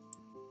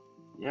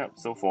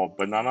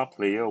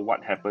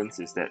 what happens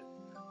is that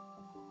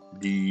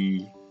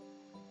the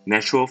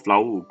natural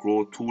flower will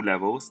grow 2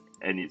 levels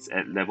and it's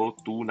at level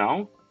 2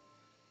 now.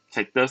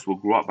 Cactus will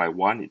grow up by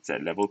 1, it's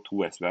at level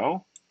 2 as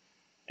well.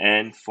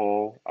 And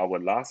for our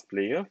last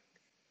player,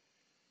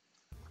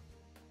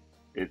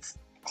 it's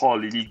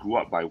called Lily grew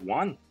up by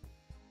 1.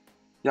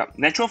 Yep,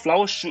 natural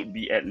flower should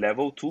be at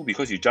level 2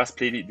 because you just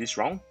played it this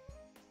round.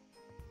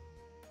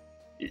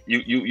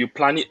 You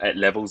plant it at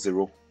level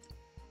 0.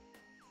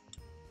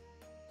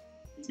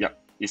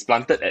 Yep, it's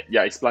planted at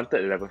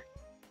level.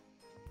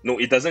 No,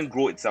 it doesn't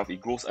grow itself.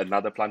 It grows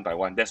another plant by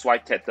 1. That's why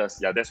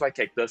cactus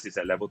is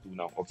at level 2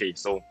 now. Okay,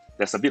 so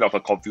there's a bit of a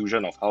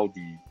confusion of how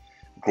the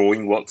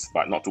growing works,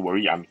 but not to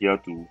worry. I'm here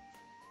to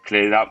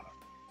clear it up.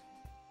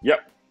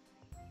 Yep.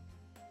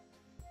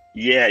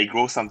 Yeah, it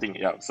grows something.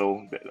 Yeah.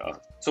 So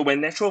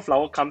when natural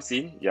flower comes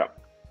in,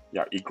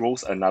 it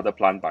grows another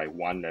plant by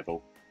 1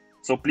 level.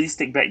 So please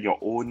take back your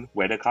own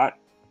weather card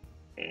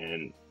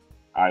and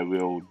I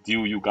will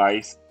deal you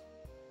guys.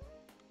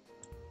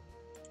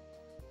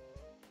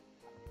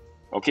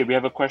 Okay, we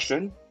have a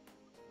question.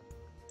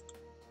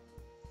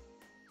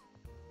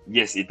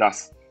 Yes, it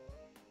does.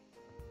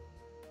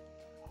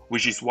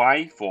 Which is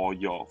why for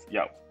your,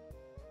 yeah.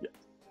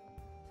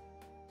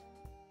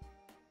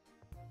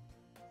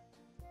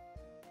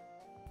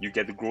 You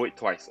get to grow it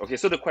twice. Okay,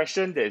 so the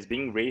question that is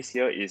being raised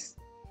here is,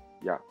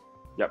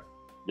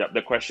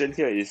 the question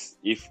here is,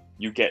 if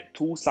you get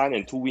 2 sun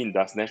and 2 wind,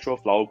 does natural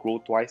flower grow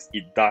twice?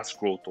 It does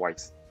grow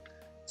twice.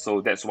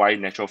 So that's why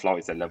natural flower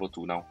is at level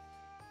 2 now.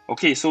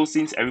 Okay, so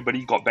since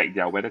everybody got back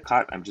their weather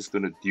card, I'm just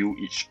going to deal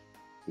each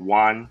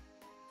one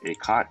a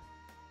card.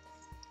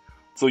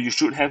 So you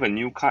should have a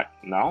new card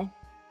now.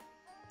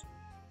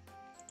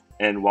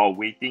 And while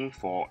waiting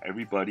for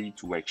everybody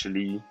to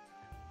actually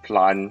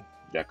plant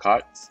their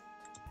cards,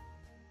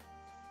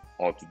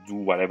 or to do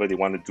whatever they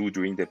want to do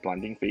during the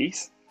planting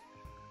phase,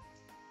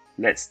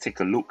 let's take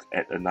a look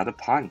at another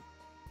pun.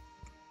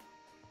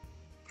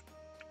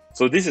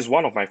 So this is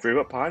one of my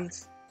favorite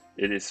puns.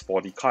 It is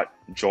for the card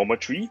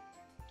Geometry.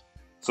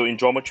 So in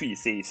Geometry it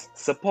says,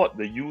 support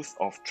the use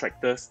of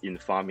tractors in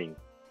farming.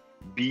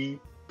 Be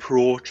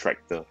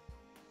pro-tractor.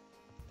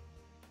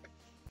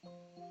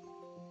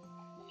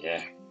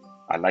 Yeah,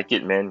 I like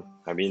it, man.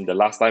 I mean, the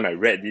last time I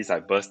read this, I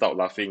burst out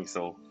laughing.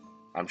 So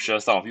I'm sure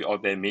some of you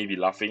out there may be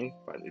laughing,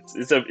 but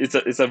it's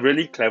a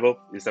really clever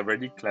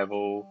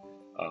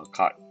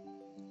card.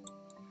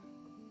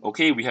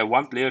 Okay, we have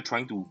one player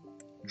trying to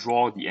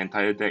draw the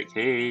entire deck.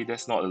 Hey,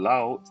 that's not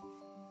allowed.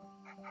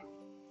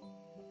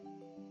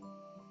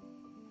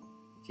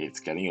 Okay, it's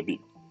getting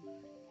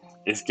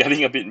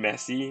a bit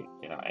messy.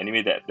 Yeah.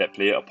 Anyway, that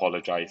player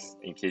apologized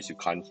in case you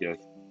can't hear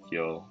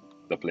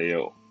the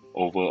player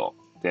over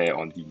there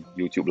on the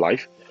YouTube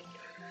live.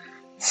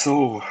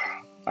 So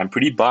I'm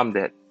pretty bummed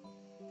that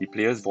the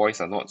player's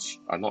voice are not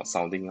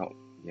sounding out.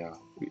 Yeah,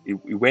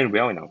 it went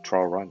well in our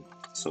trial run.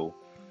 So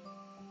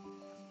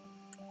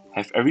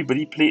have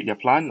everybody played their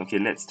plan? Okay,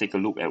 let's take a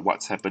look at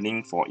what's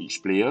happening for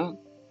each player.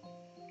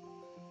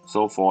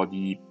 So for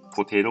the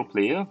potato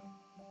player,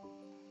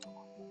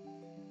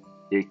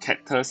 a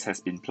cactus has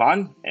been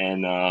planted,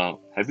 and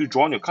have you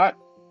drawn your card?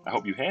 I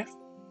hope you have.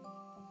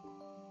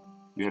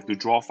 You have to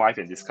draw 5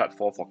 and discard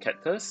 4 for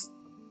cactus.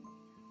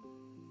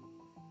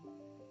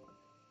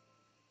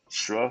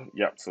 Sure,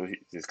 yep, so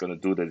he's going to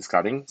do the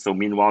discarding. So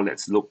meanwhile,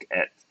 let's look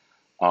at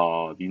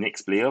the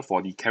next player.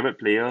 For the carrot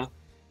player,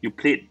 you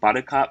played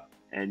Buttercup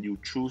and you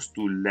choose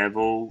to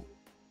level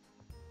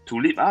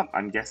Tulip up,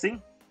 I'm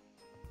guessing.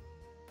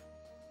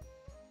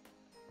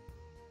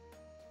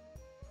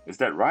 Is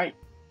that right?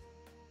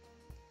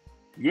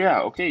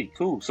 Yeah, okay,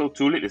 cool. So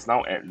Tulip is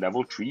now at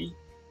level 3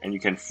 and you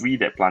can free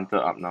that planter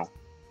up now.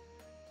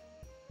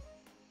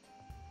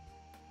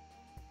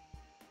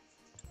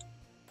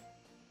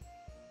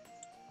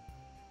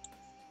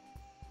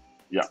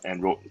 Yeah,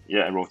 and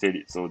rotate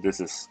it. So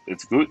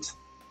it's good.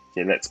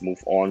 Okay, let's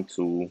move on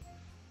to.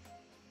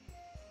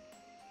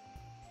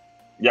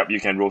 Yep, you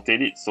can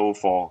rotate it. So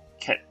for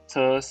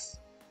cactus,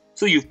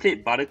 so you've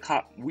played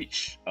Buttercup.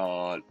 Which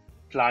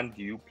plant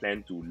do you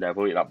plan to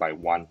level it up by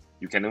 1?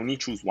 You can only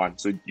choose 1.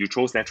 So you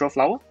chose natural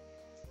flower.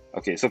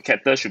 Okay, so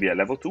cactus should be at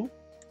level 2.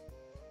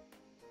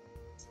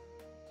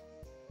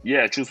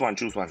 Yeah, choose one.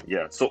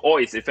 Yeah, so all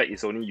its effect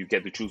is only you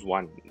get to choose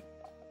 1.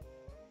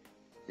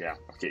 Yeah,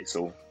 okay,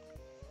 so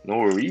no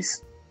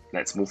worries.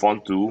 Let's move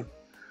on to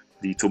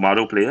the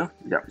tomato player.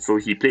 Yeah, so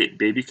he played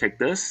baby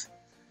cactus.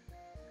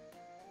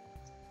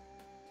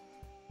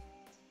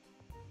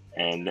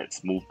 And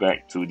let's move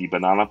back to the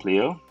banana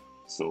player.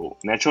 So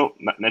natural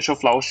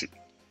flower should.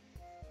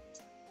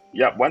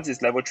 Yeah, once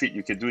it's level 3,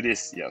 you can do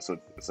this. Yeah, so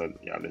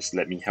yeah,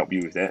 let me help you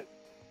with that.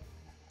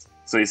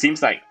 So it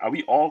seems like, are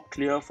we all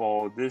clear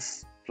for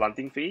this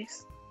planting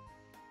phase?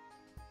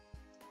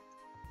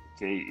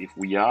 Okay, if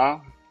we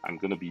are, I'm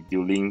gonna be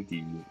dealing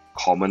the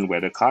common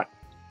weather card.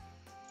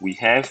 We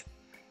have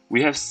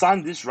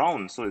sun this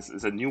round, so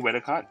it's a new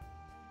weather card.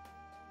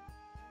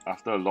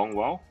 After a long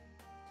while,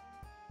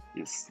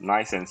 it's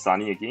nice and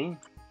sunny again,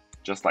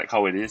 just like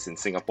how it is in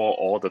Singapore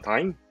all the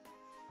time.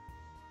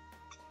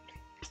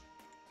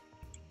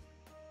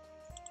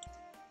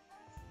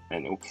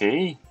 And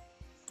okay,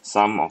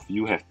 some of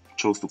you have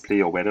chose to play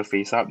your weather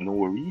face up, no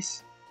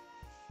worries.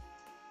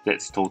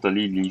 That's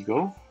totally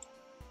legal.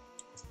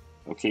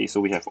 Okay,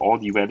 so we have all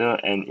the weather,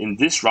 and in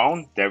this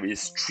round, there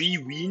is 3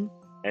 wind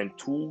and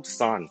 2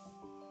 sun.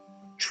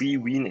 3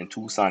 wind and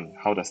 2 sun.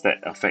 How does that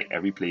affect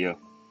every player?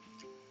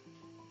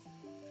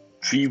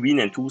 3 wind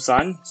and 2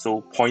 sun,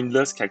 so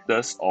pointless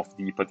cactus of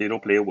the potato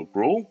player will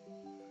grow.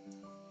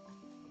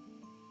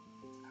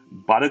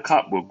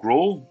 Buttercup will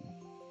grow.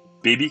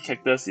 Baby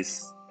cactus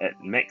is at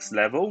max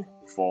level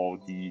for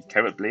the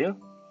carrot player.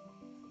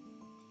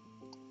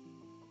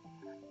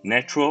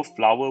 Natural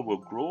flower will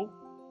grow.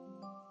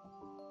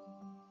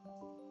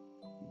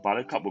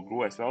 Buttercup will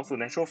grow as well. So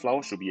natural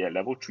flower should be at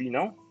level 3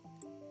 now.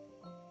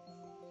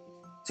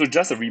 So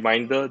just a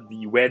reminder,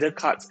 the weather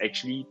cards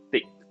actually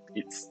take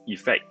its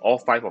effect, all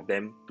 5 of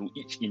them, to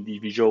each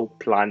individual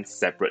plant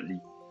separately.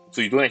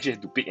 So you don't actually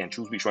have to pick and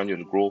choose which one you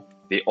want to grow.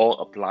 They all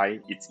apply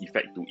its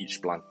effect to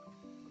each plant.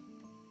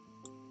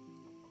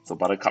 So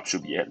Buttercup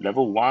should be at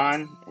level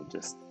 1, and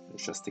let's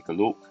just take a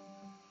look.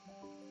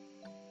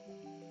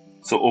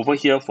 So over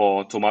here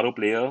for Tomato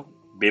Player,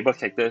 Baby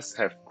Cactus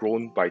have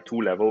grown by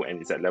 2 levels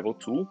and is at level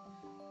 2,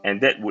 and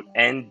that would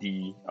end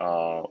the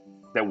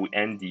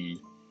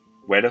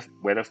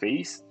weather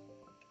phase.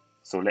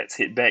 So let's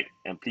head back,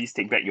 and please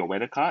take back your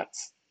weather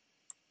cards.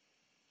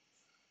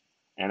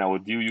 And I will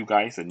deal you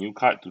guys a new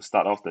card to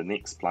start off the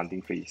next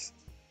planting phase.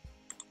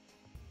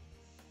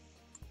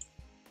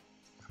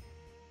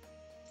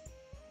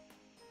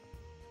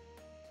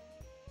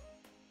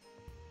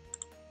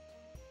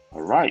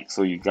 Alright,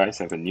 so you guys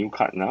have a new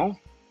card now.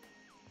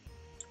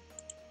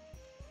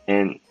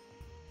 And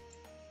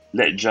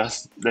let's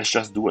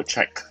just do a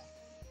check.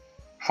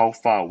 How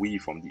far are we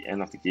from the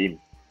end of the game?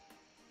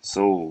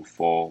 So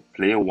for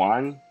player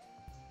 1,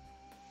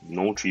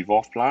 no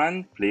Treevolve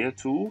plant. Player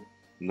 2,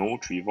 no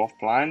Treevolve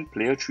plant.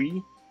 Player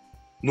 3,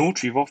 no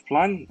Treevolve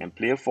plant. And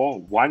player 4,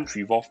 1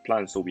 Treevolve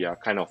plant. So we are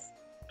kind of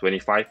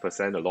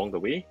 25% along the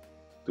way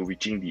to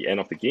reaching the end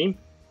of the game.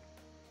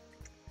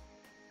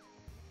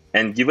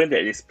 And given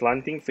that it's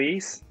planting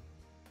phase,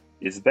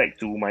 it's back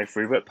to my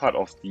favorite part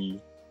of the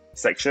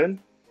section,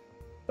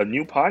 a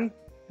new pun.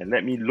 And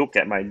let me look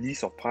at my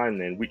list of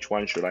pun and which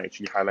one should I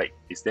actually highlight.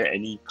 Is there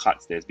any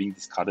cards that's being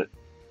discarded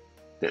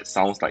that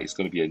sounds like it's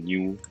going to be a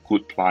new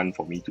good plan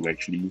for me to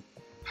actually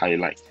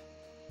highlight?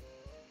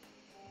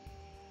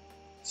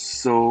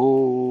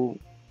 So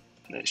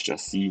let's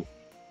just see.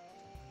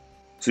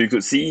 So you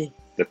could see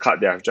the card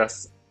that I've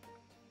just...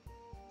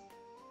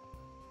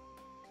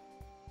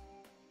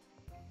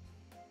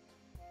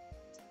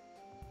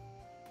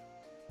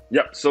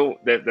 Yep, so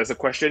there's a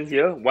question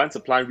here. Once a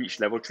plant reaches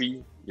level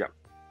 3, yep,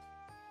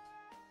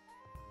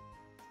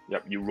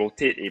 you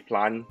rotate a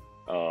plant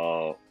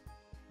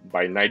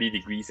by 90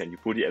 degrees and you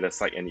put it at the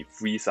side and it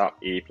frees up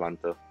a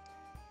planter.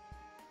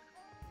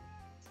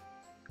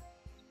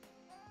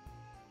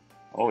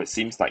 Oh, it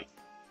seems like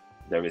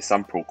there is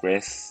some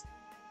progress.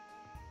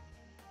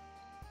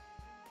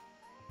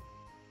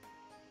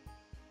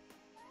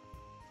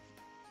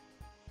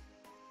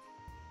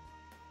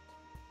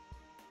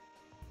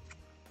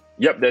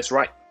 Yep, that's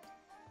right.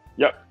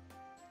 Yep.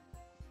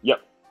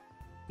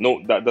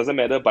 No, that doesn't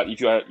matter. But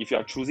if you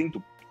are choosing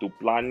to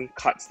plant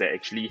cards that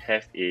actually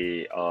have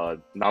a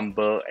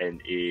number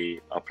and a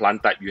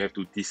plant type, you have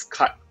to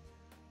discard,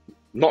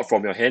 not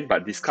from your hand,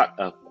 but discard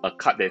a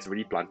card that's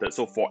already planted.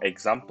 So for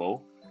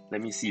example,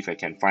 let me see if I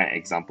can find an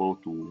example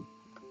to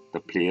the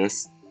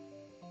players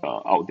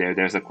out there.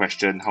 There's a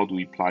question, how do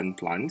we plant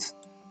plants?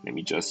 Let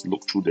me just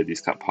look through the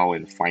discard pile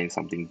and find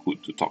something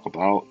good to talk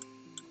about.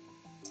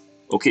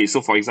 Okay,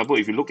 so for example,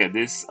 if you look at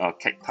this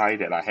cacti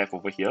that I have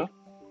over here,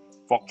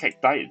 for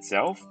cacti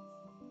itself,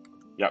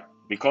 yep,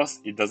 because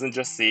it doesn't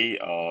just say,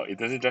 it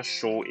doesn't just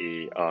show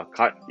a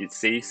card, it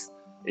says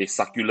a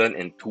succulent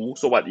and 2.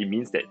 So what it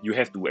means that you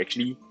have to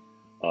actually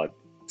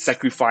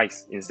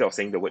sacrifice, instead of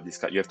saying the word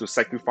discard, you have to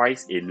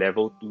sacrifice a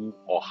level 2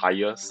 or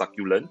higher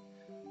succulent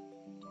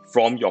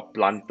from your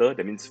planter,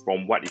 that means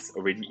from what is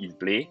already in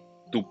play,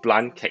 to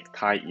plant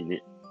cacti in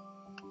it.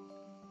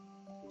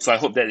 So I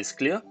hope that is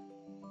clear.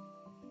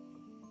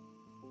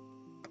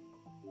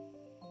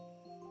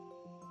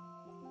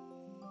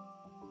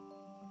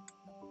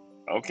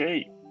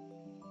 Okay,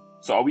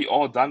 so are we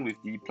all done with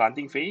the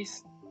planting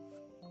phase?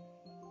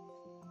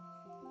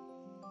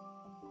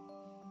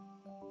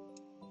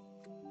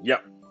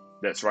 Yep,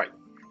 that's right.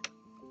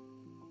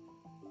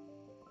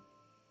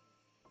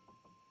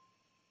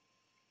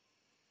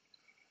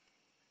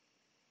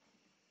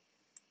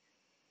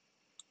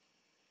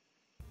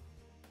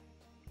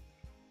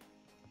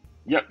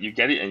 Yep, you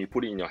get it and you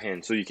put it in your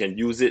hand, so you can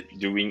use it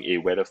during a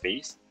weather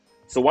phase.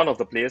 So one of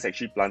the players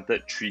actually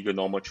planted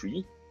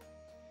Trigonometry.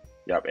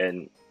 Yep,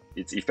 and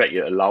its effect,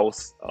 it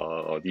allows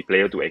the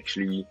player to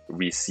actually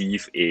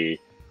receive a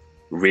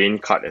rain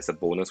card as a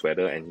bonus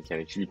weather, and he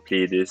can actually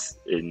play this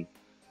in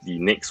the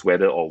next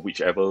weather or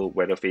whichever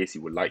weather phase he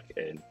would like,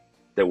 and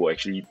that will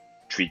actually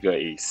trigger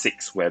a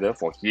 6 weather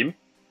for him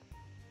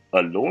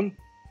alone.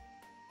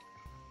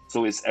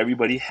 So is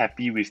everybody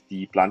happy with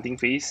the planting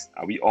phase?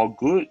 Are we all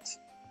good?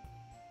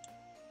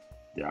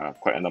 There are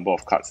quite a number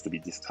of cards to be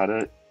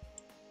discarded.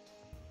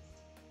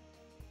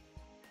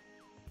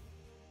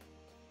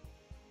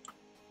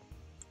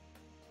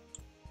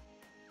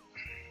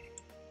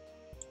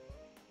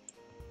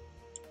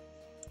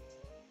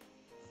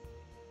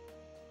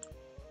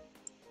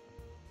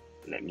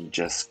 Let me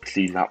just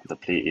clean up the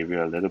play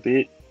area a little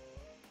bit.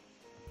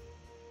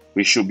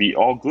 We should be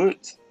all good.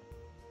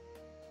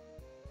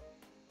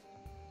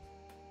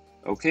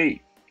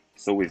 Okay,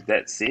 so with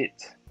that said,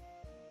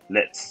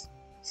 let's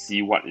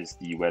see what is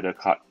the weather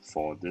card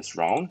for this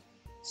round.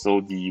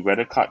 So the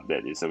weather card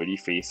that is already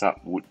face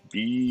up would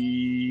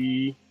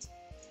be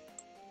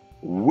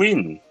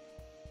Wind.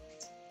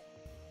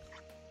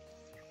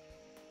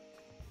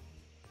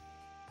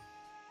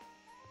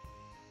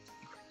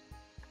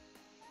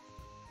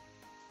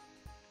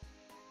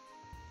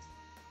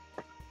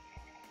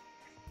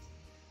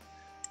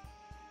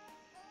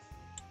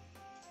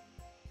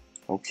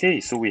 Okay,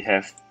 so we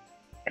have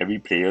every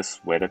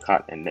player's weather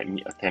card, and let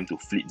me attempt to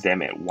flip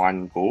them at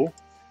one go,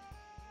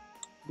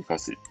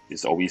 because it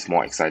is always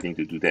more exciting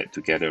to do that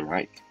together,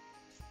 right?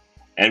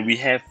 And we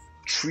have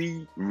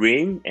 3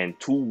 rain and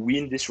 2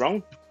 wind this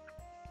round.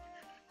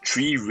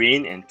 3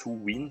 rain and 2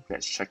 wind.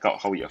 Let's check out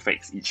how it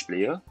affects each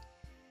player.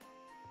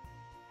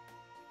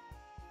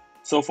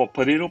 So for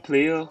potato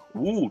player,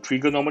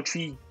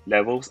 trigonometry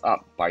levels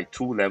up by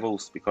 2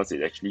 levels because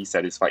it actually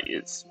satisfied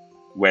its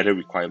weather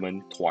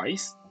requirement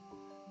twice.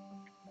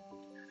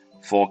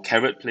 For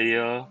carrot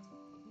player,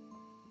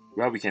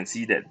 well, we can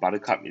see that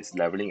Buttercup is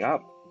leveling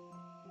up.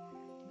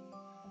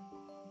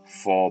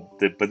 For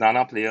the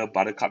banana player,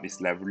 Buttercup is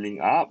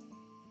leveling up.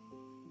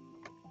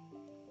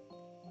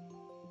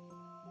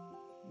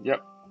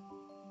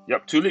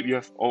 Yep, Tulip, you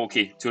have... Oh,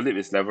 okay, Tulip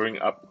is leveling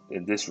up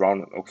in this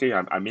round. Okay,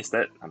 I missed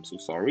that. I'm so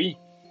sorry.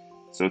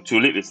 So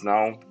Tulip is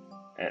now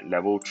at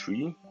level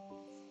 3.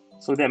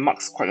 So that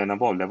marks quite a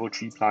number of level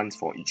 3 plants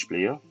for each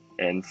player.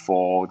 And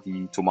for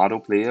the tomato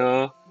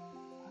player,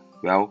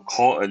 well,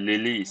 Call a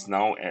Lily is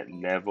now at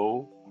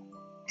level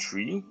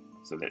 3.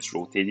 So let's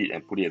rotate it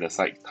and put it at the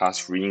side, thus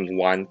freeing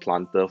 1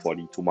 planter for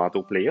the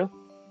tomato player.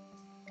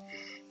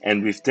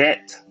 And with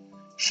that,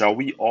 shall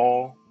we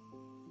all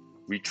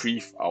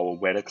retrieve our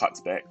weather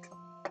cards back?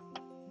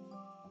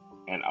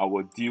 And I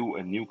will deal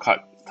a new card,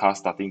 thus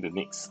starting the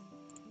next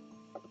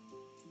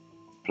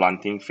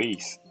planting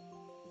phase.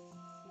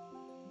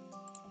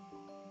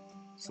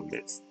 So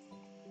let's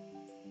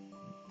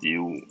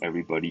deal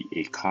everybody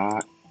a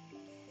card.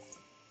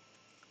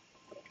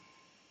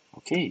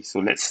 Okay, so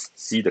let's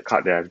see the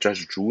card that I've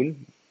just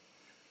drawn.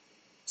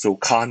 So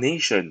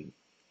Carnation,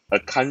 a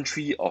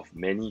country of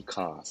many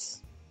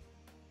cars.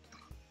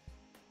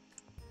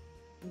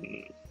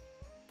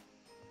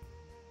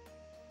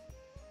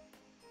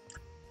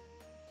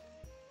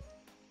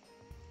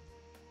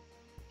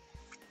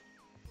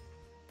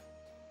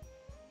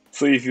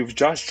 So if you've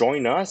just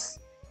joined us,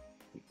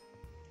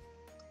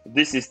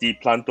 this is the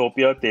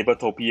Plantopia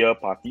Tabletopia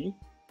party,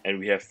 and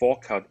we have 4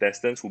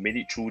 contestants who made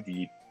it through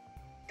the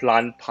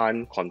Plant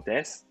Pun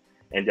contest,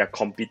 and they're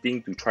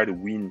competing to try to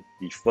win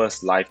the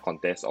first live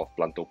contest of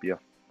Plantopia.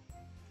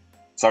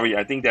 Sorry,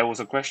 I think there was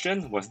a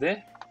question. Was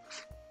there?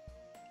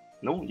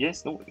 No?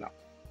 Yes? No? No.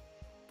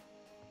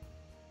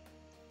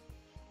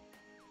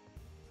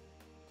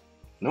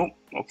 No?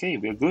 Okay,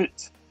 we're good.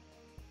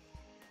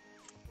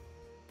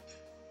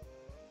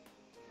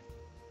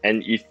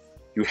 And if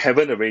you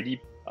haven't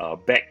already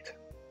backed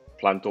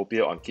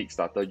Plantopia on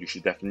Kickstarter, you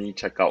should definitely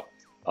check out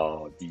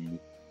the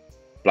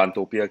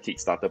Plantopia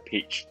Kickstarter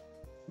page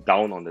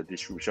down on the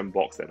description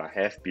box that I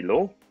have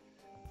below.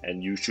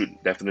 And you should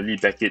definitely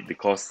back it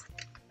because,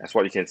 as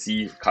what you can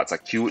see, cards are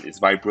cute, it's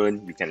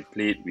vibrant, you can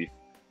play it with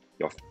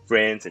your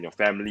friends and your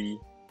family.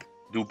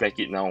 Do back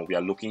it now. We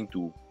are looking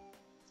to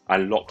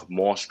unlock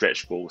more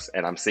stretch goals,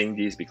 and I'm saying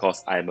this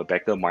because I'm a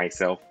backer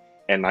myself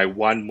and I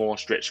want more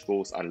stretch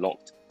goals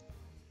unlocked.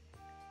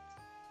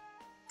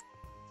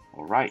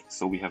 Alright,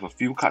 so we have a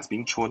few cards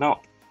being thrown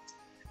out.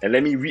 And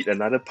let me read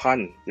another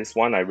pun. This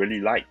one I really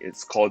like.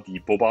 It's called the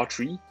Boba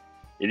Tree.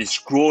 It is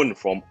grown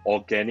from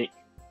organic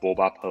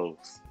boba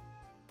pearls.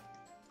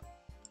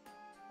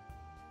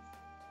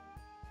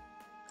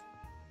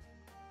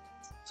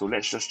 So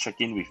let's just check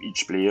in with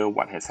each player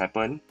what has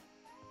happened.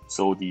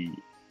 So the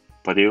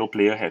potato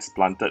player has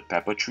planted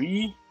pepper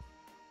tree.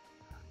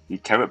 The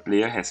carrot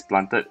player has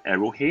planted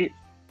arrowhead.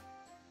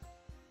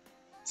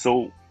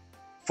 So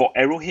for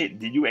arrowhead,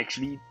 did you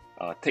actually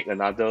take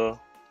another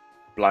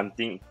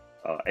planting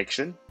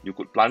action? You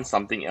could plant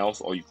something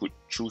else, or you could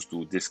choose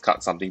to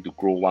discard something to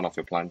grow one of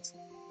your plants.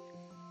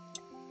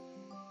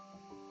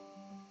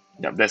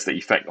 Yeah, that's the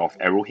effect of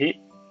arrowhead.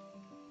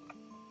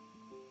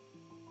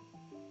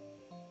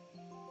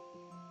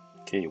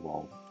 Okay,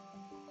 well,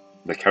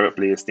 the carrot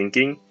player is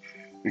thinking.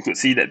 We could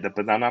see that the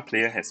banana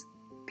player has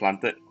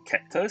planted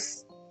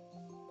cactus.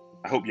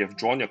 I hope you have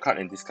drawn your card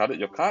and discarded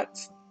your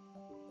cards.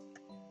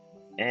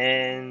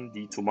 And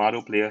the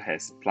tomato player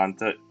has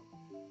planted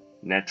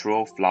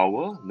natural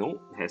flower. No,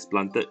 has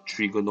planted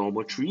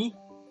trigonometry.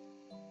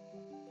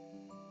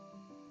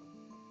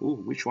 Oh,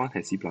 which one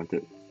has he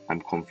planted? I'm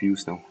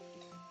confused now.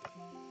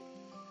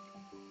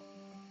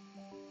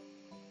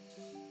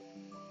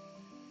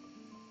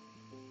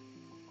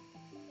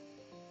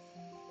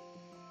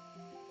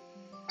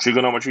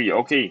 Trigonometry.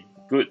 Okay,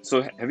 good.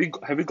 So have you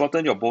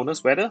gotten your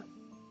bonus weather?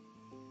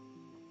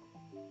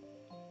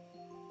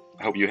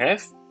 I hope you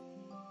have.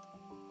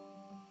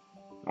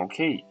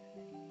 Okay.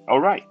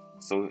 Alright.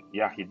 So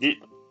yeah, he did.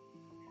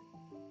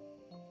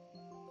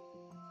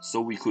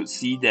 So we could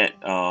see that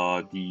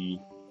the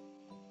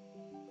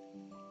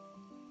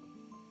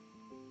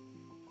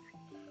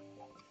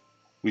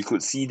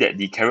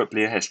carrot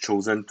player has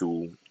chosen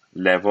to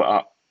level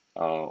up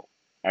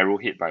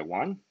arrowhead by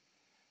 1.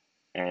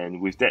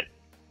 And with that,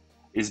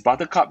 is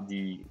Buttercup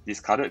the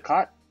discarded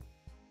card?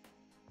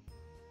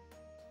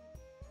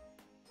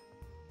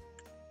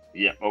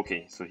 Yeah,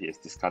 okay, so he has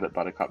discarded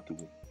Buttercup to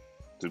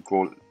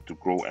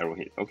grow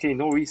arrowhead. Okay,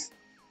 no worries.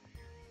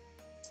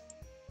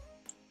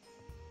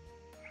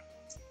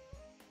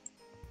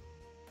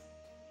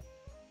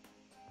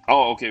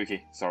 Oh,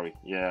 okay. Sorry.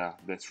 Yeah,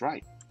 that's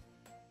right.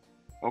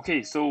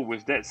 Okay, so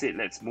with that said,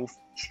 let's move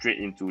straight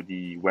into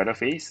the weather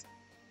phase.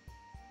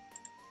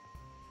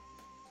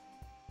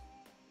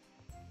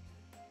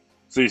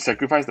 So you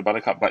sacrifice the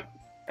buttercup, but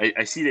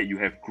I see that you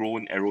have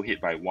grown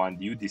arrowhead by 1.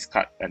 Do you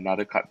discard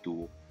another card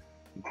to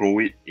grow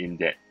it in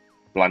that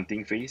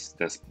planting phase,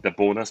 the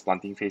bonus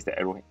planting phase, the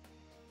arrowhead?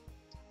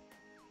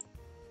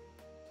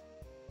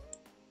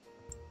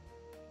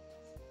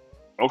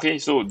 Okay,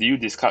 so do you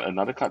discard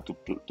another card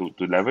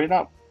to level it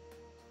up?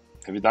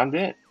 Have you done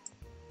that?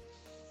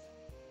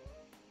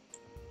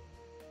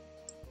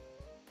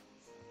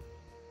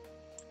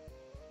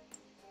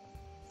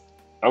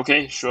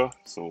 Okay, sure.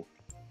 So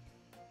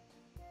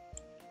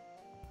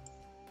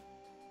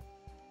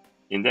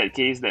in that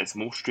case, let's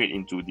move straight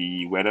into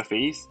the weather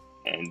phase.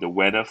 And the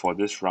weather for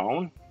this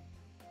round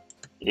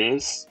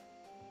is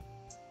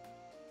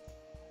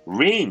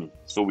rain.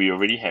 So we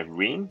already have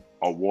rain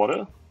or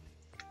water.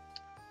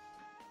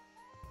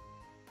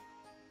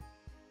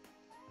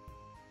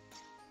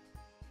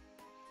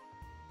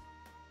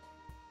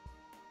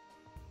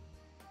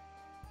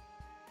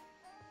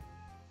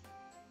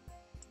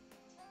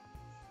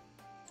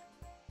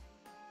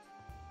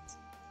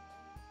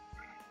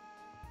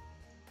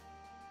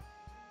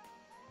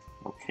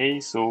 Okay,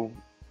 so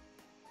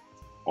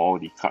all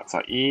the cards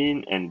are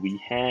in, and we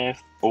have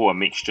a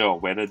mixture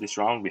of weather this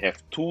round. We have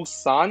 2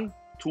 sun,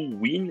 2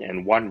 wind,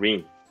 and 1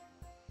 rain.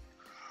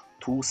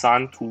 2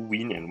 sun, 2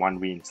 wind, and 1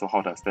 rain. So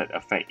how does that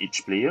affect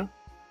each player?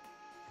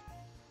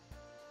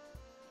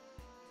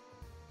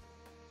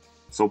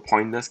 So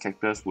pointless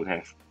cactus would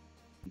have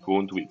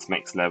grown to its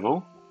max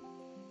level.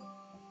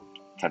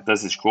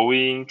 Cactus is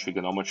growing,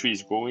 trigonometry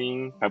is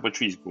growing, pepper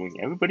tree is growing,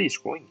 everybody is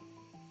growing.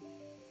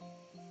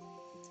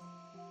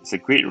 It's a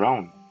great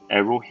round.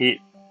 Arrowhead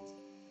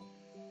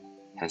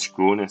has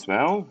grown as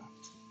well.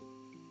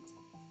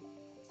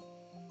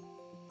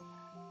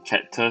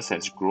 Cactus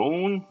has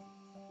grown,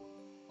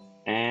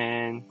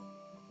 and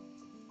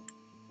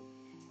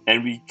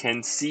we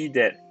can see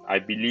that I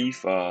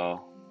believe the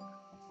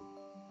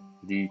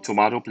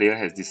tomato player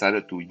has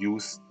decided to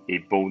use a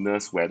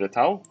bonus weather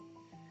tile.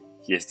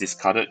 He has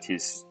discarded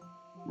his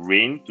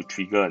rain to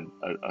trigger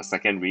a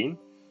second rain.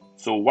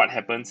 So what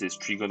happens is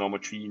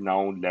trigonometry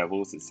now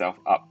levels itself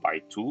up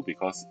by 2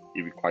 because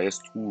it requires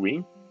 2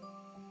 rain.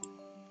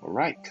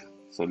 Alright,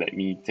 so let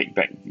me take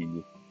back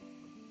the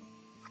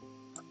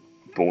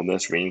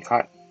bonus rain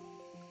card.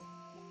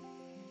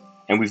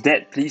 And with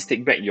that, please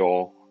take back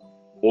your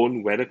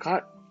own weather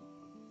card.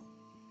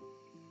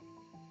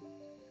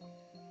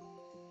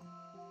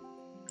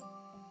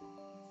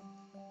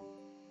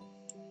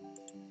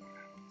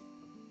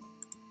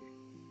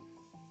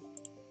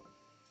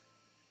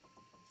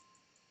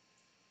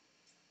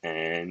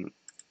 And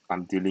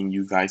I'm dealing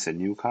you guys a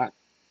new card.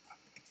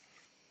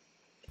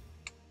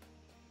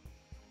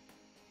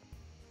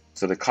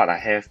 So the card I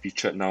have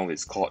featured now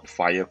is called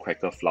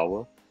Firecracker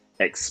Flower,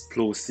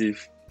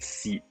 Explosive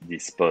Seed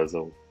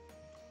Dispersal.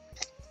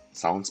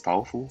 Sounds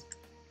powerful.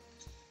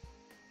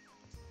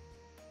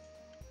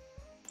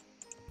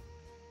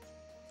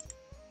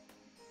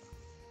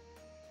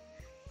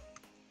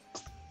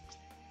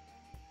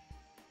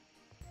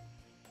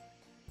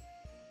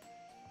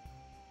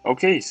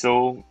 Okay,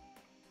 so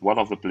one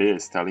of the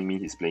players is telling me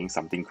he's playing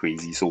something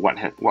crazy. So what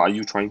are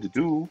you trying to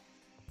do?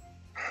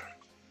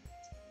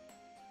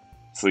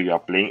 So you are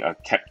playing a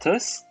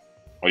cactus,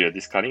 or you're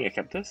discarding a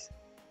cactus?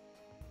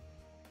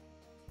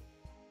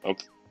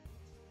 Okay.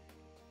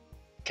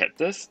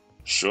 Cactus?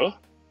 Sure.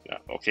 Yeah,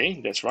 okay,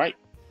 that's right.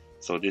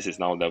 So this is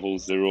now level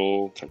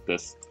 0.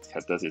 Cactus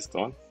is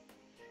gone.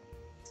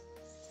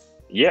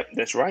 Yep,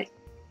 that's right.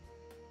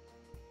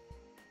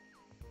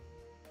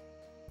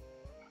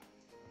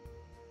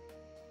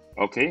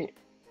 Okay.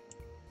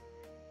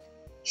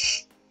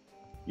 Shh.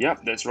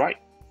 Yep, that's right.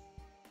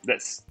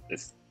 That's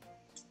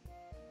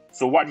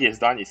so what he has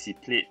done is he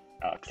played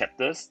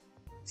Cactus,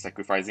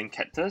 sacrificing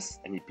Cactus,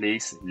 and he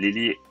plays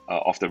Lily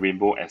of the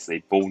Rainbow as a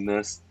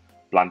bonus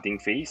planting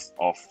phase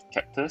of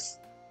Cactus,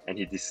 and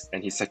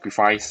he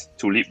sacrificed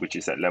Tulip, which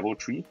is at level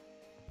 3.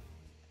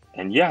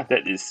 And yeah,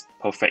 that is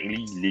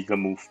perfectly legal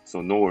move,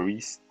 so no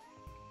worries.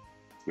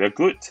 We're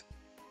good.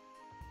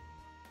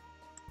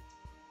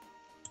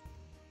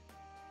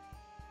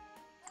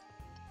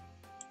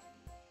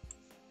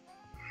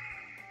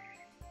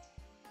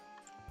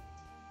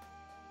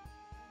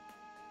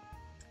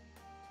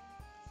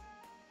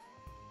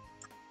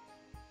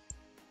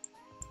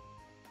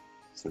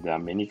 So there are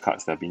many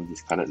cards that are being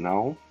discarded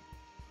now.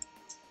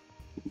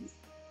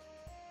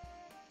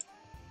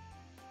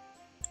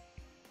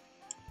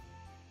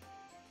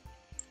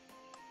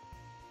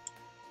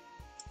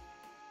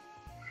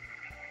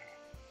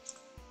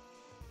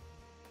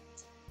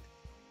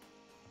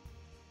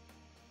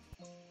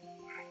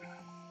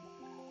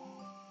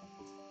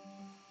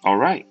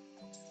 Alright,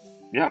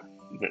 yep,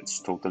 that's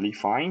totally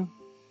fine.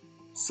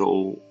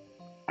 So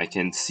I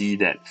can see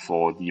that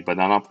for the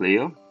banana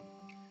player,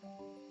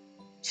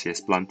 she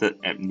has planted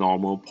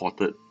abnormal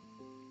planted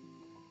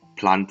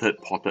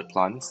potted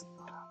plants.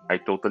 I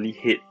totally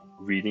hate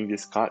reading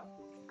this card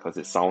because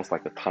it sounds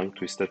like a tongue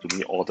twister to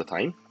me all the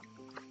time.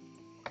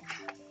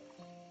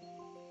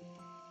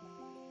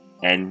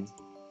 And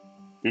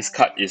this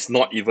card is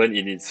not even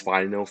in its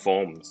final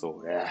form,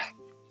 so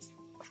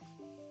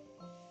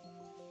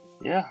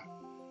yeah.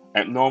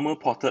 Abnormal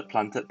potted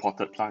planted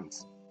potted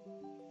plants.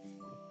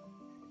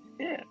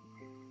 Yeah.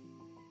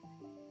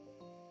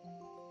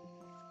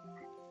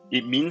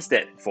 It means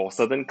that for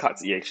certain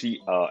cards, it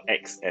actually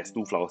acts as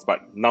 2 flowers,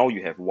 but now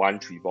you have 1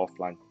 Treevolve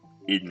plant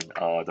in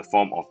the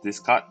form of this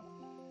card.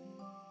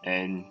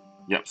 And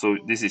yep, so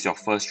this is your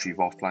first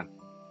Treevolve plant.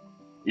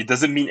 It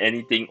doesn't mean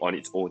anything on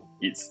its own.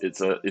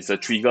 It's a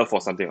trigger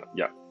for something.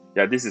 Yeah,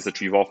 this is a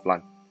Treevolve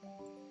plant.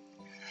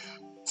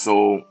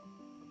 So,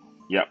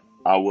 yep,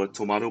 our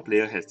tomato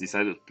player has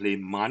decided to play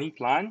money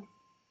plant.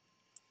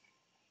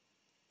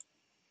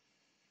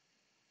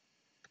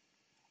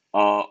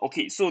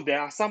 Okay, so there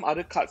are some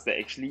other cards that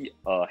actually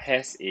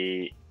has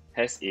a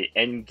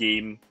end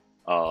game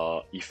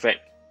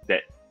effect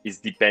that is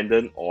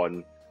dependent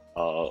on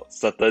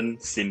certain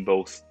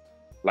symbols.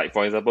 Like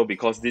for example,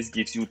 because this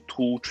gives you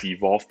 2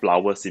 Treevolve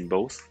flower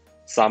symbols,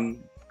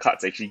 some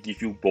cards actually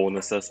give you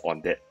bonuses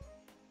on that.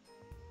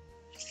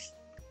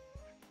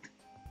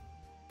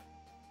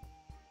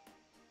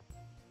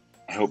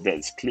 I hope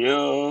that's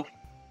clear.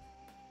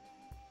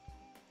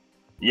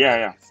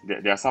 Yeah.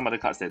 There are some other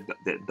cards that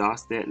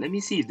does that. Let me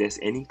see if there's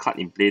any card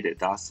in play that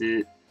does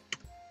it.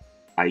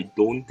 I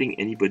don't think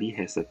anybody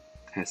has a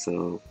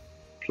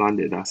plant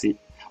that does it.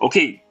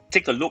 Okay,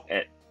 take a look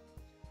at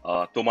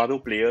Tomato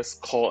player's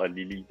Call a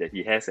Lily that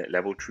he has at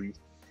level 3.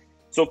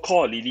 So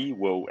Call a Lily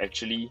will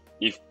actually,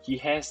 if he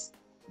has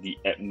the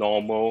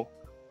abnormal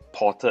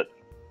potted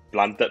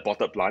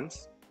potted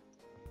plants,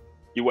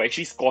 it will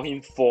actually score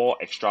him 4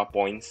 extra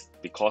points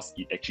because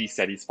it actually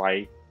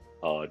satisfies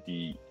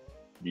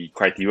the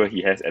criteria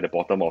he has at the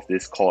bottom of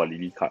this Call a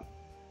Lily card.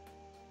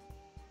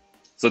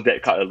 So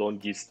that card alone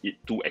gives it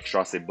 2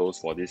 extra symbols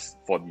for the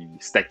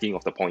stacking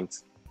of the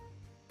points.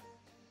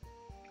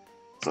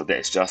 So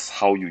that's just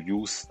how you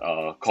use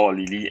Call a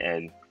Lily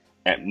and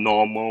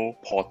abnormal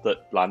potted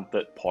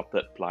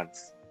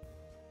plants.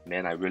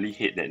 Man, I really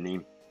hate that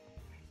name.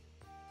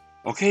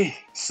 Okay,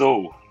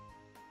 so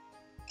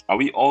are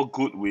we all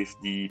good with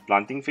the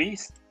planting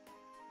phase?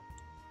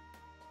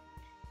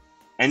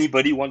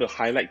 Anybody want to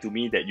highlight to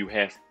me that you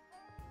have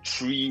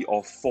 3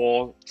 or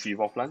 4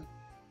 Treevolve plant?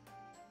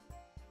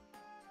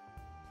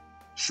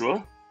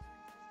 Sure.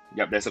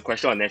 Yep, there's a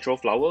question on natural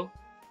flower.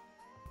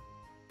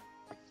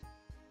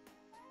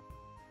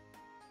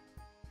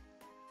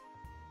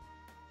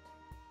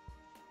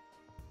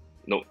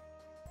 No,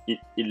 it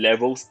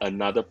levels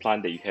another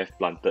plant that you have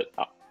planted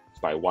up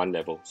by 1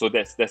 level. So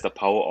that's the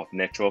power of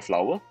natural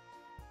flower.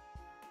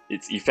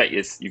 Its effect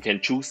is you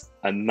can choose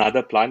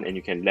another plant and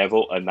you can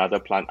level another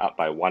plant up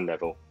by 1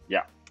 level.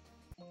 Yeah,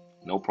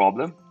 no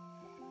problem.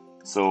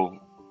 So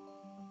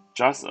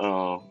just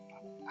a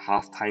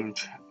halftime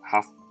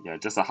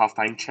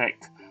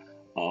check.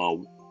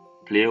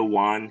 Player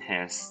 1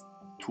 has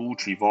 2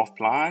 Treevolve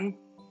plant.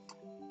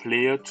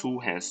 Player 2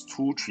 has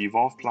 2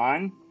 Treevolve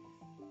plant.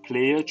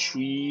 Player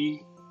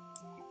 3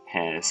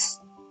 has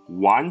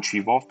 1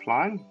 Treevolve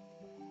plant.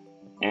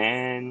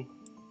 And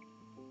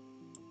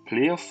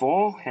Player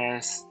 4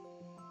 has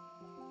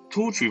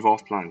 2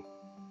 Treevolve plant.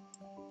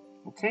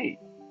 Okay.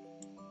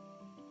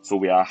 So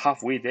we are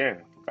halfway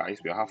there, guys.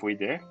 We are halfway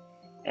there.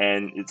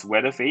 And it's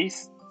weather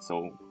phase.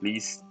 So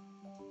please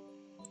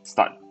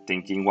start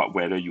thinking what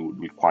weather you would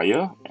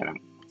require. And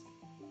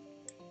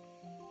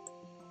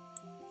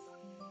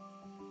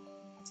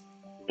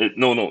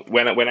no.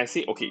 When I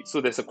say, okay, so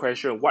there's a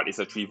question, what is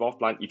a Treevolve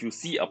plant? If you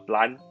see a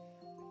plant,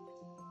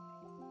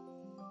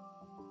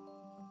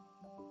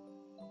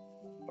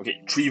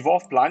 okay,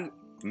 Treevolve plant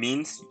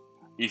means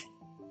if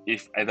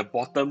at the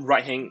bottom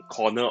right hand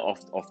corner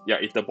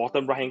if the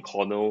bottom right hand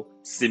corner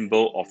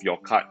symbol of your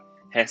card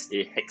has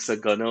a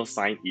hexagonal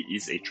sign, it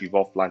is a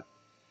Treevolve plant.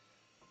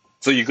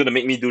 So you're gonna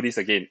make me do this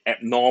again.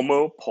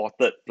 Abnormal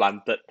potted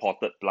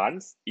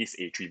plants is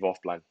a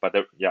Treevolve plant, but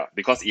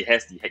because it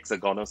has the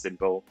hexagonal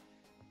symbol.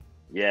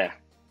 Yeah.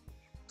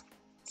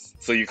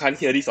 So you can't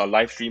hear this on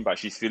live stream, but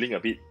she's feeling a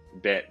bit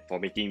bad for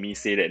making me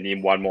say that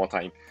name one more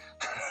time.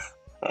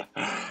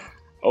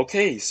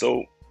 Okay,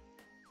 so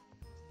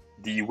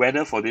the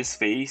weather for this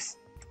phase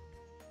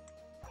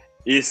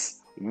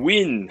is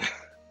wind.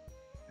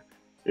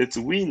 It's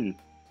wind.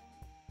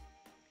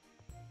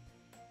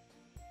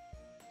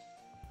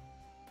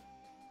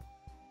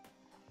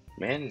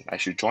 Man, I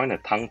should join a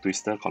tongue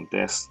twister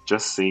contest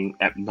just saying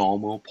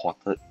abnormal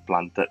potted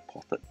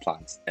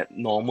plants.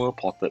 Abnormal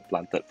potted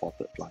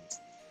plants.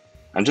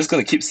 I'm just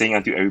going to keep saying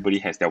until everybody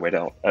has their weather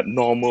out.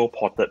 Abnormal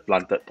potted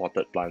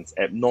plants.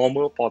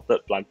 Abnormal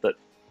potted plant.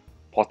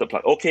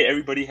 Okay,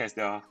 everybody has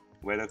their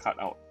weather card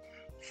out.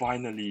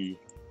 Finally.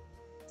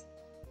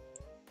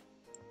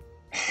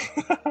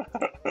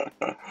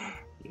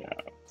 Yeah.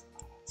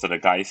 So the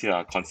guys here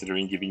are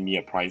considering giving me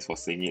a prize for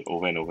saying it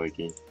over and over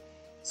again.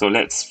 So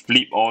let's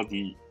flip all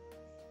the...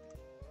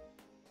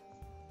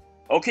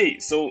 Okay,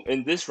 so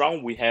in this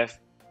round we have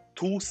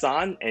 2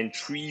 sun and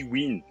 3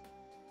 wind.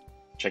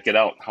 Check it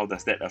out. How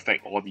does that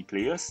affect all the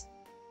players?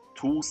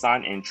 2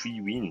 sun and 3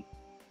 wind.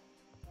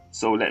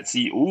 So let's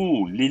see.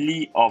 Ooh,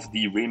 Lily of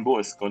the Rainbow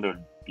is going to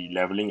be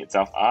leveling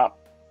itself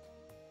up.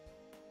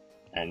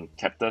 And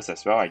Captors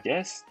as well, I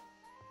guess.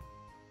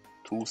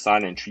 2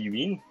 sun and 3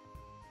 wind.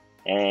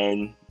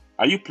 And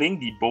are you playing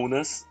the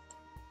bonus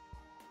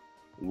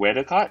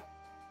weather card?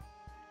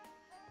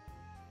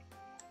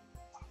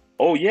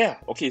 Oh yeah.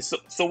 Okay, so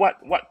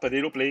what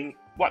potato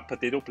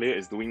player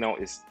is doing now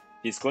is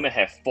he's gonna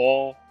have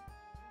 4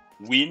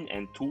 wind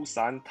and 2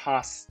 sun,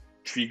 thus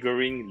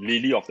triggering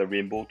Lily of the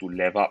Rainbow to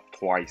level up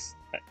twice.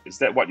 Is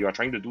that what you are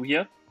trying to do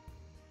here?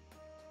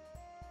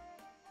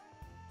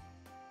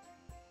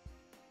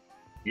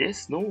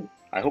 Yes, no,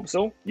 I hope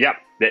so. Yep,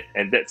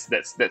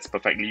 that's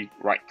perfectly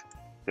right.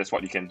 That's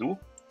what you can do.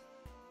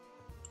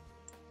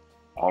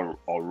 All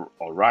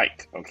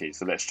right. Okay,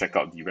 so let's check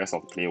out the rest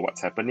of the player.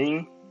 What's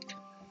happening?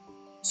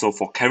 So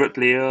for carrot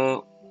player,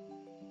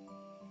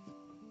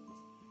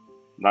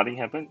 nothing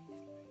happened.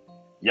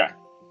 Yeah,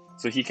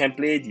 so he can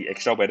play the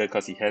extra weather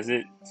because he has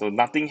it. So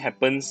nothing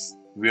happens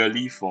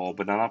really for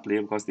banana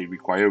player because they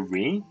require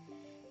rain.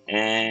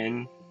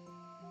 And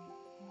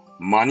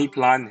money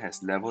plant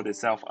has leveled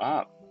itself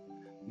up.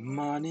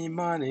 Money,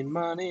 money,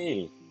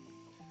 money.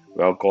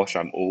 Well, gosh,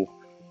 I'm old.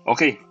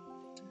 Okay,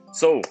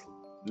 so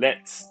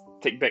let's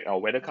take back our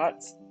weather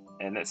cards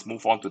and let's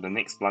move on to the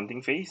next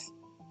planting phase.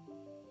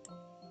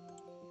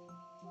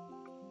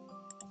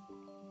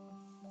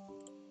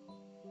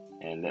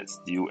 And let's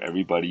deal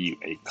everybody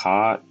a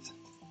card.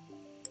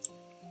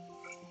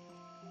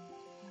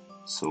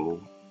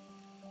 So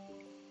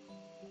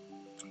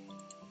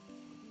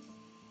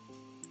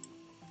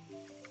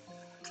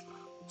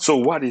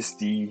what is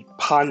the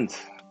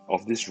punt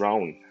of this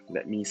round?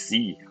 Let me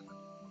see.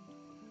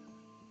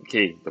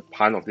 Okay, the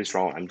punt of this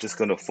round, I'm just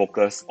going to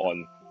focus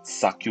on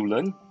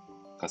Succulent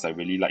because I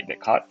really like that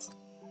card.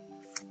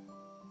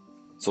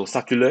 So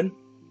Succulent,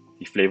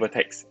 the flavor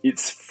text,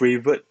 its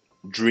favorite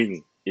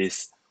drink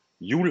is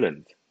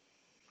Yuland.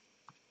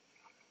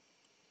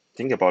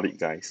 Think about it,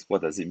 guys.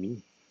 What does it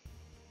mean?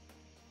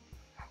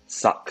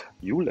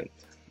 Succulent.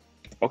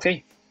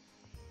 Okay.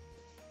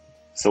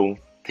 So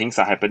things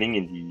are happening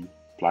in the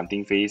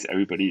planting phase.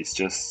 Everybody is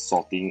just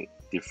sorting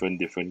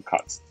different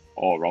cards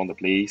all around the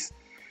place.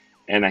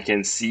 And I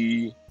can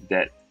see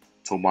that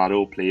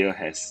Tomato player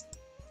has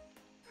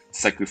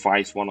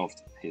sacrificed one of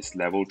his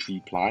level 3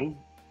 plant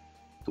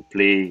to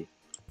play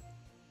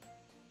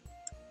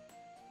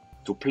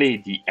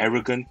the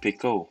Arrogant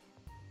Pickle.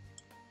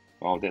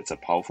 Wow, that's a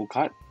powerful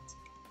card.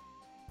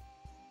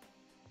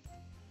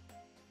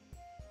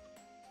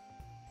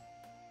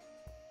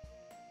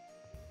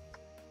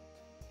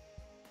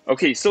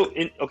 Okay,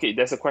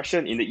 there's a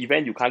question. In the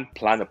event you can't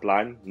plant a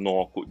plant,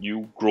 nor could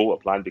you grow a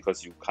plant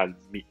because you can't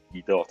meet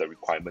either of the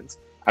requirements.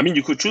 I mean,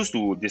 you could choose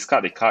to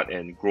discard a card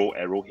and grow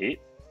Arrowhead.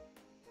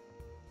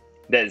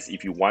 That is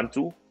if you want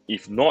to.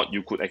 If not,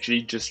 you could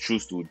actually just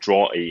choose to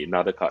draw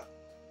another card.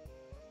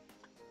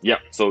 Yeah,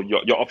 so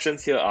your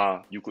options here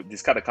are you could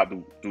discard a card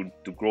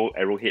to grow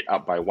Arrowhead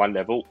up by 1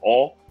 level,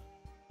 or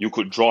you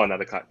could draw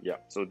another card. Yeah,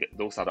 so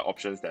those are the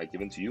options that are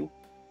given to you.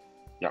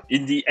 Yeah,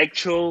 in the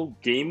actual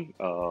game,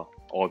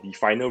 or the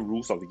final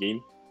rules of the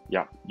game,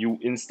 yeah, you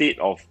instead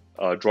of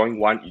drawing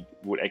 1, it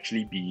would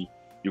actually be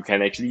you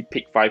can actually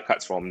pick 5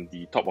 cards from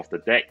the top of the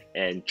deck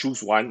and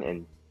choose 1,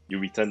 and you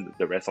return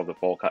the rest of the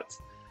 4 cards.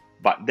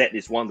 But that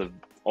is one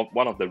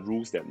of the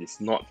rules that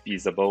is not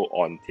feasible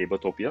on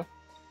Tabletopia,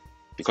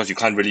 because you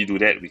can't really do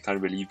that. We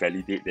can't really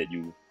validate that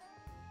you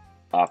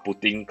are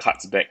putting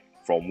cards back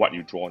from what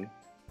you drawn.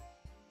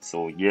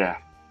 So yeah.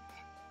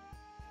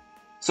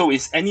 So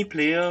is any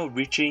player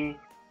reaching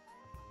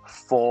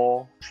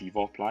 4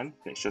 Trevor plant?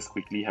 Let's just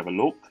quickly have a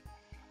look.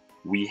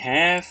 We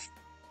have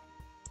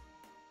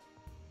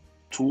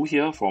 2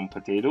 here from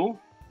potato.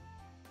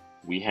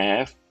 We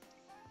have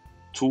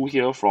 2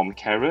 here from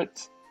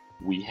carrot.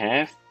 We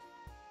have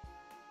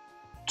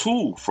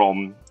 2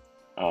 from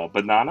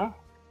banana.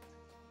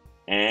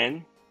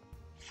 And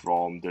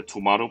from the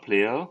tomato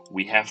player,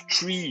 we have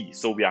 3.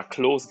 So we are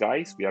close,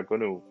 guys. We are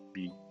going to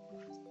be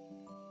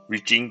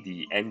reaching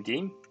the end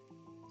game.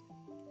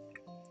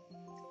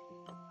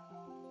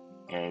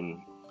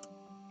 And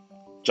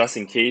just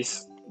in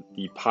case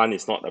the pun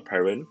is not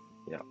apparent,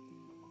 yeah,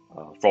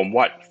 from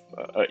what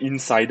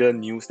insider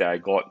news that I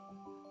got,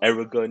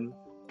 Arrogant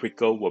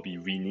Prickle will be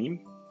renamed,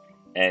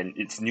 and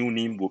its new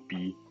name would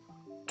be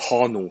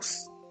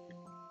Tornos.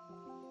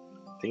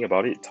 Think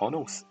about it,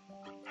 Tornos.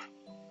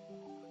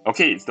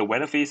 Okay, it's the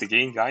weather phase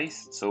again,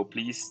 guys. So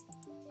please.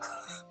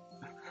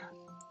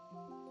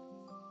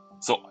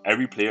 So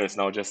every player is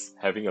now just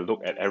having a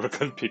look at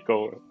Arrogant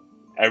Prickle,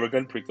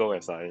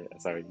 as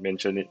I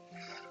mentioned it.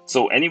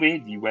 So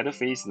anyway, the weather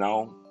phase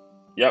now.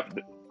 Yep,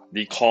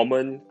 the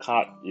common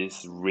card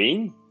is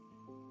rain.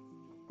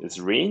 It's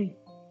rain.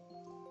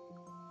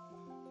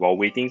 While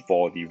waiting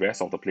for the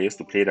rest of the players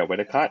to play their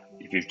weather card,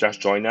 if you've just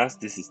joined us,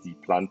 this is the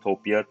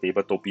Plantopia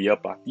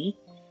Tabletopia party.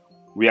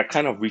 We are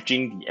kind of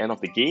reaching the end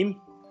of the game.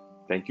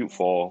 Thank you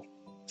for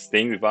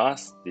staying with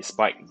us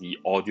despite the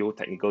audio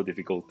technical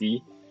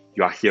difficulty.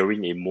 You are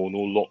hearing a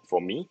monologue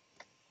from me.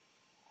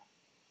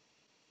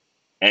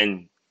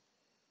 And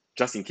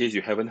just in case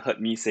you haven't heard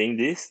me saying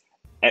this,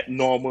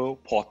 abnormal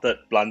potted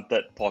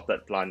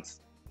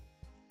plants.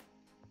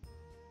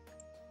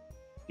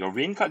 Your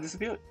rain card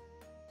disappeared?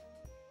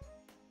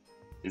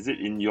 Is it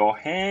in your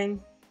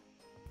hand?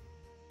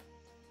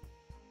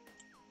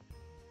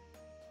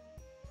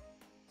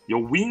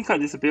 Your wind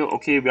card disappeared.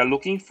 Okay, we are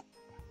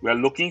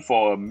looking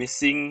for a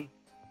missing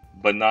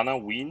banana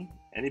wind.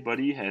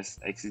 Anybody has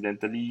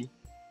accidentally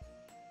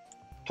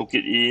took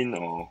it in,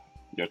 or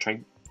you're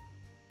trying?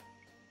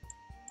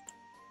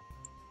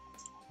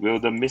 Will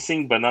the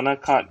missing banana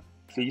card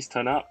please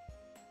turn up?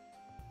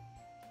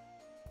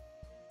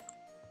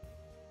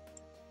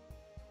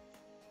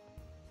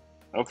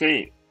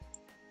 Okay.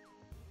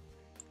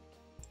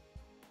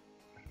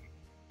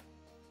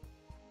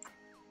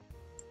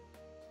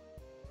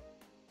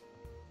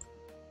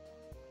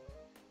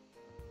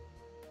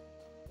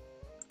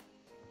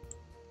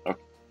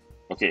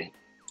 Okay.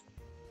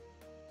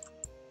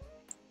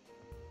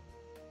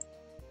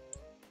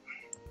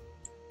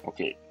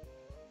 Okay.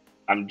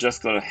 I'm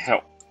just gonna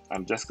help.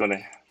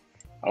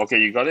 Okay,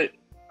 you got it?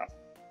 I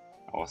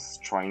was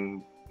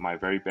trying my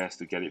very best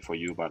to get it for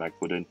you, but I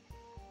couldn't.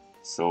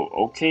 So,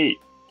 okay.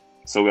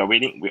 So we're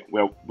waiting.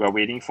 We're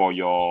waiting for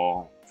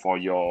your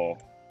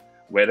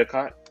weather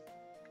card.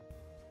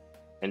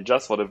 And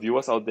just for the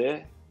viewers out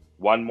there,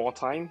 one more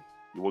time,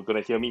 you were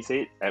gonna hear me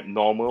say it: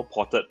 abnormal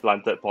potted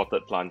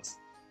plants.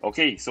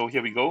 Okay, so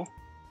here we go.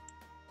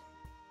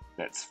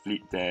 Let's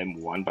flip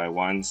them one by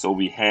one. So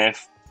we have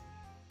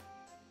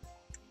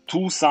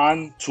 2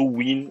 sun, 2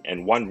 wind,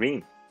 and 1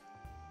 rain.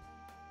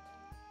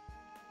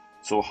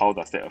 So how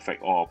does that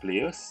affect all our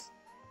players?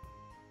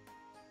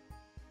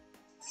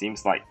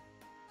 Seems like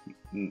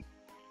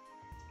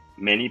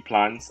many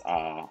plants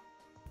are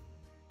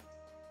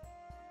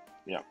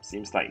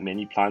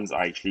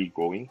actually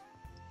growing.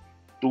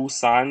 2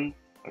 sun,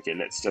 okay,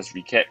 let's just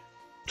recap.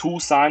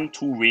 2 sun,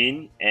 2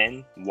 rain,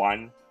 and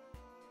 1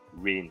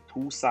 rain.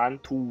 2 sun,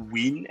 2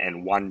 wind,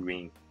 and 1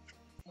 rain.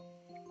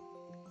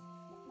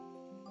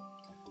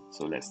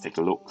 So let's take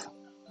a look.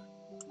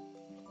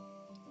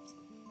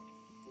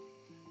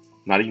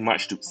 Nothing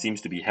much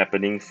seems to be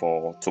happening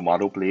for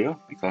Tomato player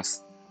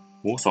because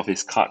most of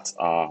his cards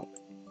are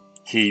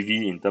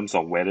heavy in terms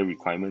of weather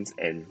requirements,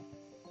 and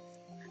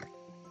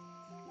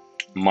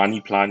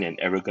Money Plant and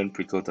Arrogant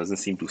Prickle doesn't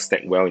seem to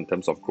stack well in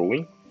terms of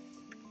growing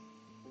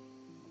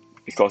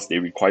because they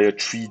require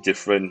 3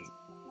 different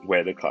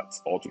weather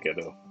cards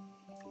altogether.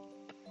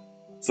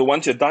 So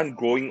once you're done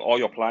growing all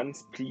your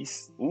plants,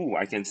 please... Ooh,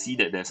 I can see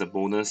that there's a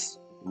bonus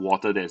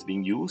water that's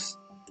being used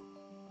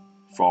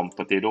from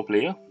Potato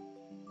Player.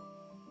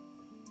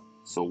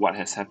 So what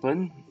has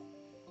happened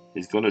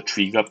is going to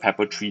trigger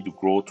Pepper Tree to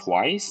grow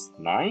twice.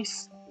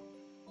 Nice.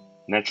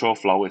 Natural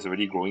Flower is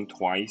already growing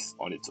twice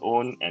on its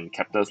own, and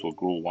Cactus will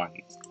grow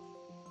once.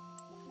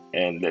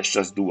 And let's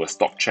just do a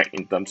stock check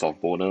in terms of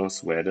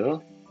bonus weather.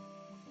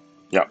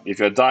 Yeah, if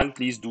you're done,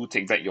 please do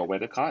take back your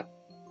weather card,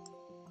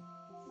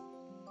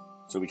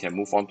 so we can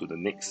move on to the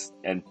next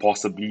and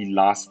possibly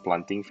last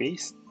planting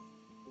phase.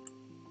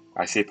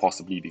 I say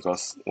possibly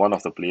because one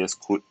of the players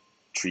could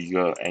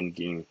trigger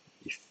endgame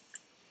if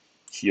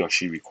he or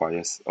she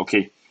requires.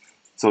 Okay,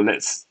 so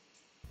let's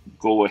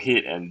go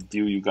ahead and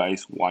deal you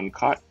guys 1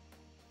 card.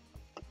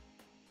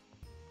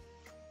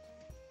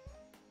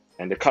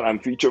 And the card I'm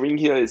featuring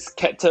here is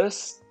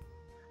Cactus.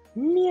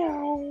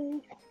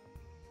 Meow.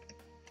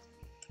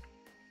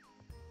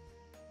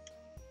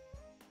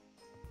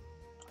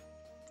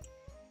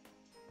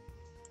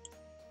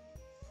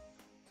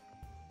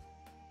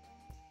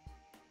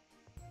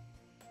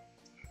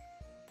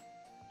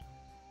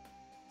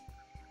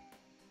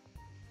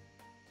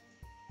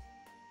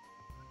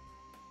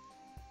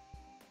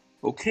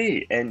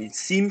 Okay, and it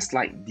seems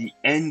like the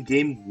end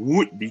game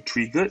would be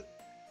triggered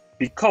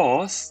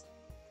because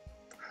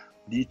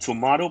the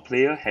Tomato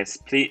player has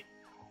played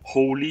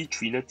Holy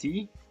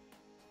Trinity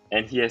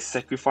and he has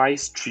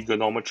sacrificed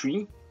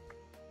Trigonometry,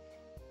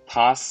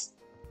 thus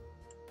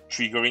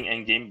triggering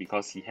endgame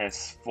because he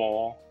has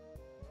 4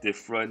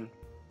 different...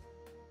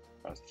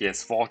 he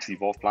has 4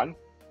 Trevolve plant.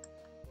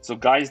 So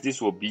guys,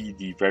 this will be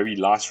the very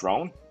last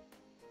round.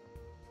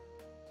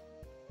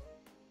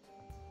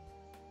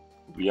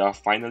 We are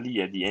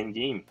finally at the end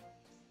game.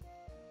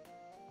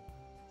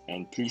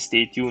 And please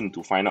stay tuned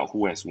to find out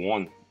who has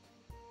won.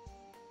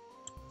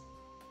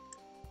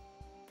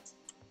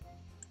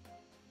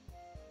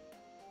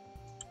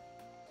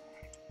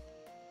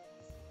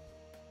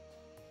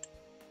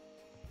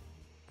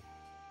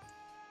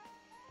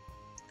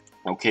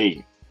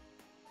 Okay,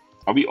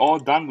 are we all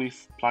done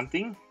with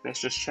planting?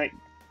 Let's just check.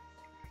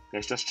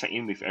 Let's just check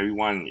in with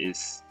everyone.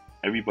 Is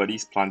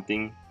everybody's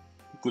planting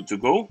good to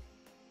go?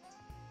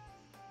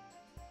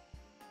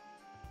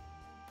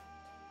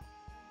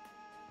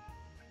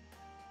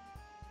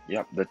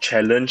 Yep, the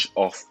challenge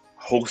of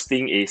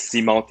hosting a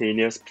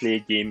simultaneous play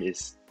game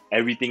is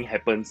everything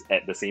happens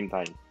at the same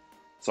time.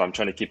 So I'm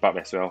trying to keep up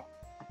as well.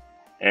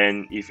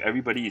 And if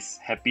everybody is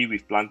happy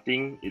with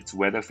planting, it's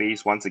weather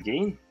phase once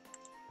again.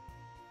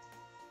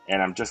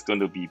 And I'm just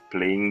going to be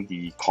playing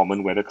the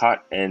common weather card.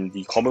 And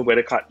the common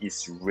weather card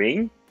is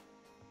rain.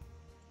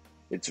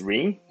 It's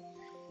rain.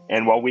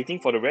 And while waiting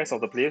for the rest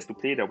of the players to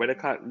play their weather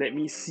card, let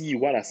me see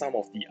what are some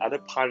of the other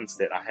puns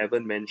that I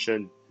haven't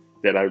mentioned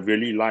that I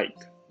really like.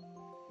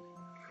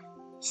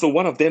 So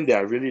one of them that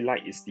I really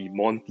like is the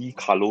Monte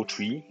Carlo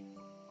tree.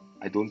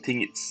 I don't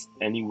think it's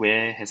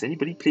anywhere. Has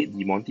anybody played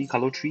the Monte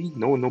Carlo tree?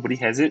 No, nobody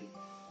has it.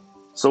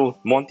 So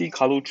Monte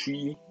Carlo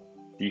tree,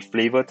 the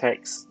flavor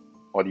text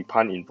or the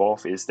pun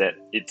involved is that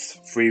its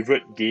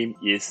favorite game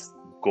is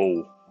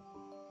Go.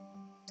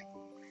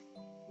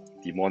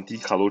 The Monte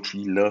Carlo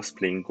tree loves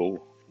playing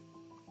Go.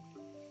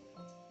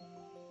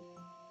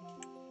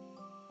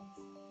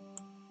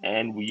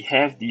 And we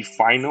have the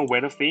final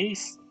weather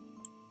phase.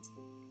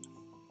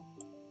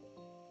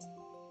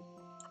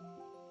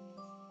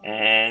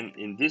 And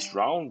in this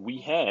round, we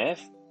have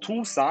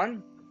 2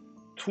 sun,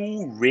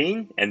 2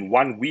 rain, and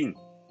 1 wind.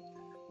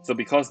 So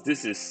because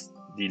this is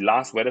the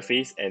last weather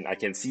phase, and I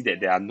can see that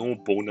there are no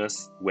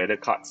bonus weather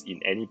cards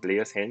in any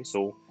player's hand,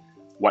 so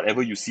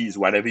whatever you see is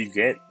whatever you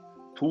get.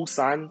 2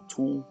 sun,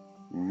 2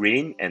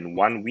 rain, and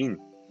 1 wind.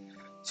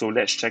 So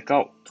let's check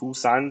out 2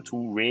 sun,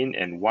 2 rain,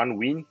 and 1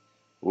 wind.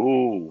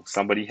 Oh,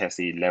 somebody has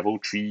a level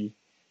 3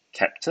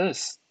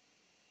 cactus.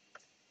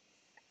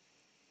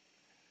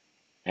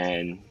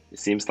 And it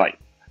seems like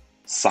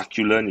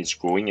succulent is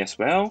growing as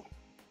well.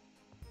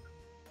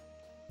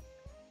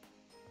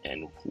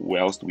 And who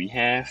else do we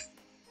have?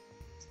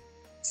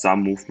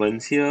 Some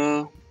movements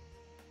here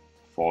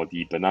for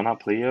the banana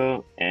player,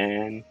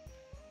 and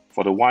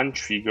for the one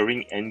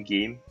triggering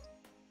endgame.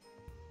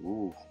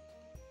 Ooh.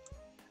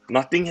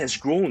 Nothing has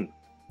grown.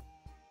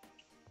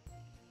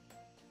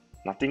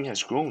 Nothing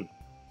has grown.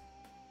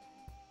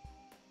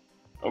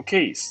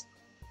 Okay,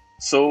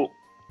 so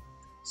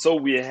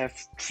we have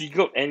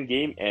triggered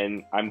endgame,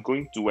 and I'm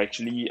going to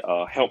actually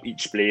help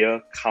each player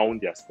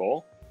count their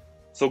score.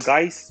 So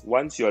guys,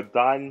 once you're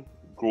done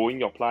growing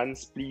your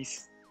plants,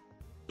 please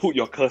put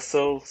your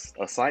cursors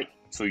aside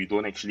so you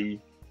don't actually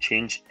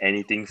change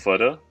anything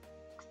further.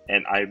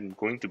 And I'm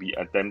going to be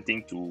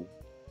attempting to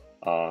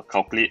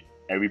calculate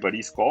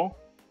everybody's score.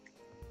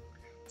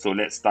 So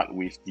let's start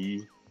with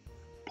the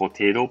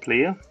potato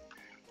player.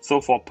 So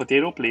for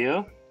potato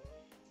player,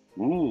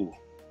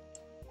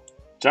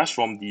 just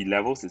from the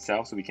levels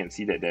itself, so we can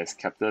see that there's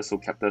cactus. So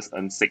cactus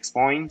earns 6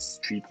 points,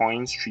 3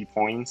 points, 3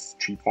 points,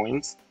 3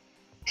 points,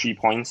 3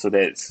 points. So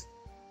that's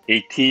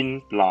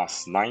 18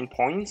 plus 9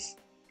 points,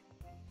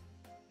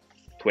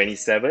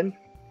 27.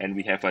 And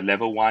we have a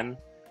level 1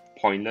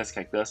 pointless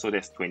cactus, so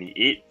that's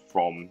 28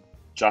 from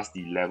just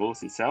the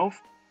levels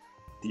itself.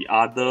 The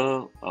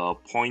other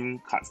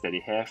point cards that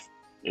they have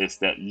is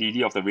that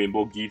Lily of the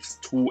Rainbow gives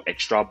 2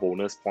 extra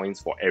bonus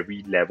points for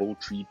every level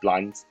 3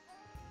 plant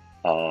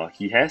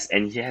he has,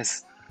 and he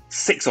has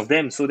 6 of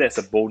them, so that's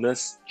a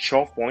bonus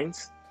 12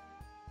 points,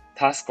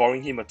 thus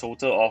scoring him a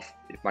total of,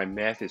 if my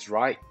math is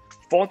right,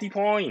 40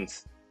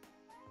 points.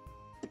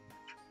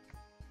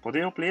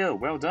 Potato player,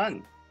 well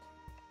done.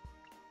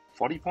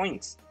 40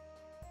 points.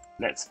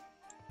 Let's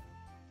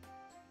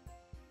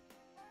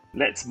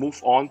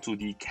move on to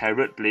the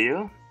carrot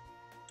player.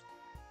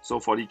 So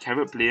for the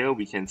carrot player,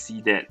 we can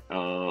see that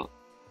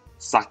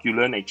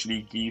succulent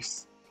actually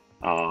gives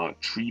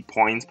 3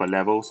 points per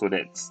level, so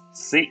that's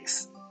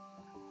 6.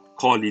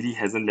 Core Lily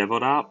hasn't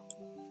leveled up.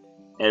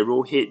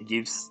 Arrowhead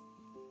gives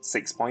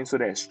 6 points, so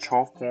that's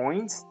 12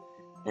 points.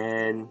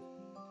 And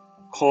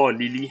Core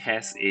Lily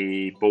has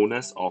a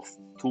bonus of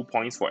 2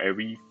 points for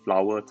every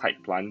flower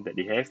type plant that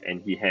they have,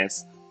 and he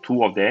has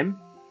 2 of them.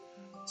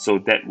 So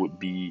that would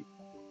be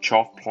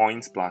 12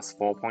 points plus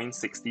 4 points,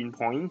 16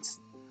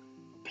 points,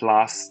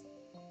 plus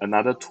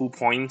another 2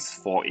 points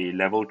for a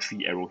level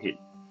 3 arrowhead.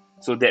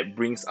 So that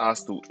brings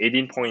us to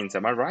 18 points,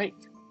 am I right?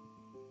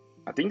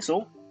 I think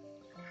so.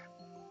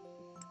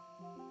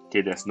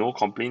 Okay, there's no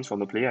complaints from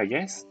the player, I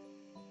guess.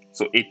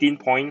 So 18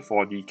 points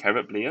for the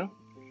carrot player.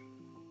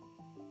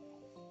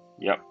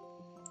 Yep.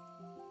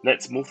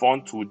 Let's move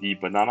on to the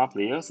banana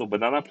player. So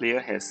banana player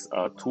has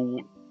two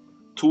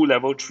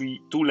level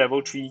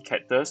 3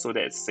 cactus, so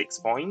that's 6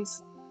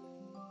 points.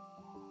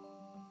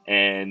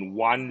 And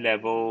 1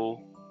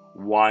 level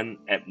 1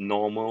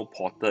 abnormal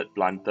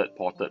planted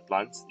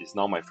plants is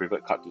now my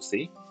favorite card to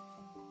say.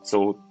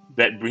 So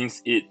that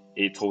brings it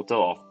a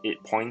total of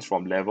 8 points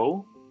from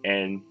level.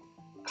 And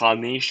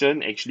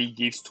Carnation actually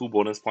gives 2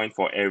 bonus points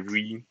for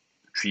every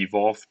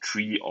Treevolve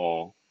tree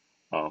or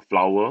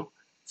flower.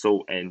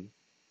 So, and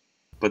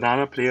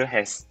banana player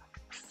has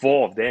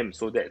 4 of them,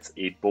 so that's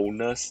a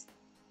bonus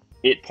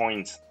 8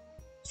 points.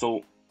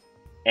 So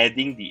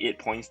adding the 8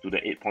 points to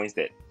the 8 points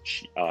that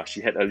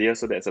she had earlier,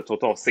 so that's a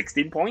total of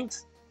 16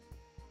 points.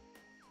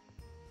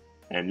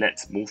 And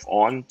let's move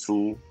on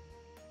to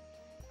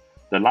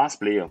the last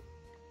player.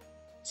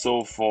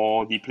 So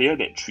for the player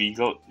that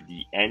triggered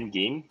the end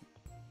game,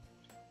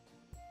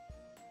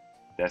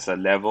 there's a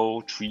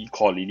level 3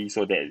 Core Lily,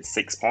 so that is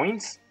 6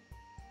 points.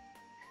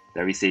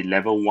 There is a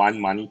level 1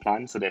 money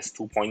plant, so there's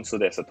 2 points, so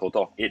there's a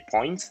total of 8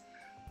 points.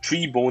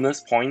 3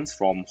 bonus points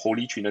from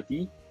Holy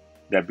Trinity,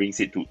 that brings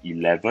it to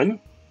 11.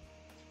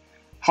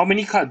 How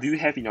many cards do you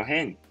have in your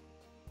hand?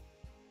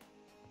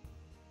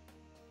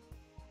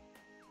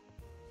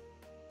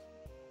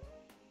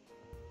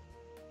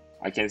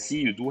 I can see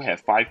you do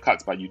have 5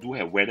 cards, but you do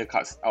have weather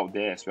cards out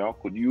there as well.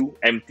 Could you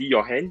empty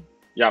your hand?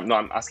 Yeah, no,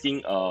 I'm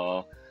asking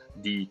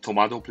the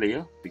tomato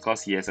player,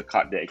 because he has a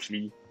card that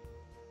actually...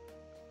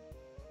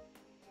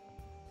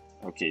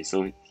 Okay,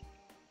 so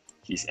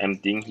he's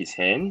emptying his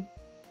hand.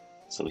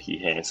 So he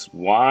has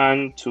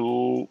 1,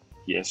 2,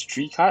 he has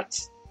 3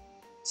 cards.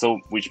 So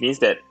which means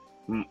that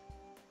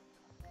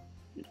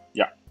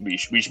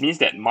which means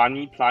that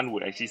money plant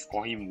would actually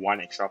score him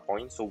 1 extra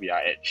point. So we are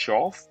at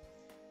 12.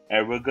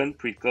 Arrogant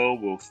prickle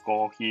will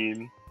score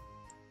him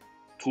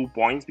 2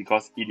 points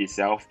because it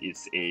itself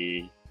is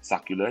a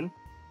succulent.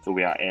 So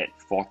we are at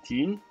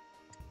 14.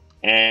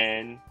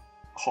 And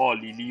Core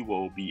Lily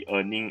will be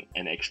earning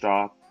an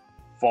extra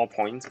 4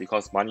 points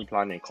because money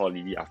plant and Core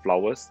Lily are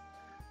flowers.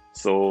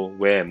 So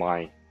where am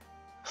I?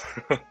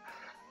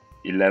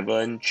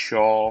 11,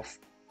 12,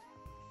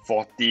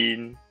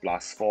 14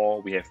 plus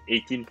 4, we have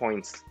 18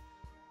 points.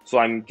 So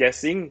I'm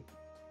guessing,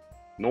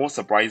 no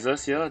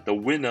surprises here, the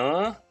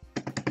winner,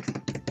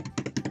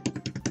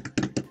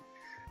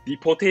 the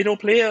potato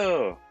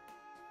player.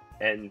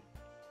 And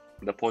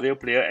the potato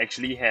player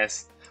actually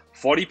has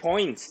 40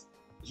 points.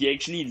 He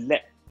actually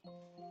led.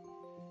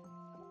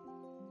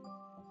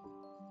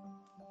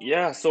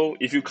 Yeah, so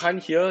if you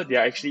can't hear,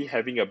 they're actually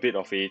having a bit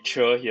of a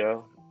cheer here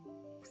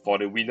for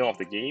the winner of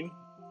the game.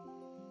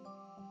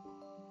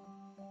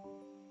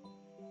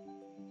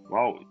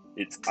 Wow,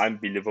 it's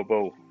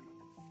unbelievable.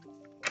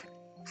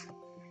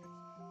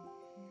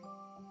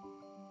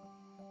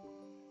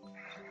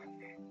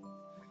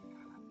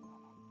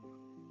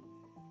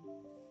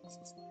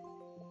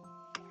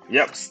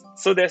 Yep,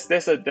 so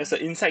there's an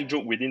inside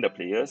joke within the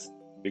players,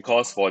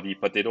 because for the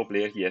potato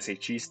player, he has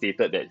actually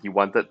stated that he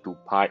wanted to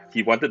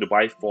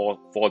buy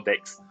four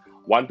decks,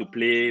 1 to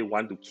play,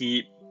 1 to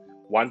keep,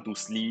 1 to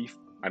sleeve.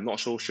 I'm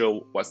not so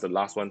sure what's the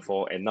last one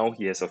for, and now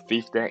he has a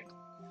 5th deck.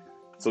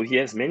 So he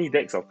has many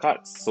decks of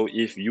cards. So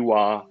if you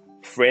are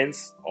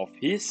friends of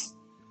his,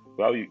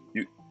 well, you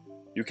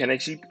can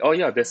actually, oh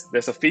yeah, there's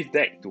a 5th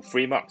deck to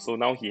frame up. So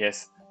now he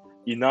has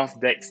enough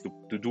decks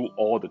to do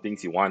all the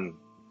things he wants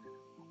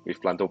with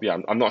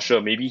Plantopia. I'm not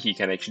sure, maybe he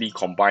can actually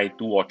combine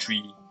 2 or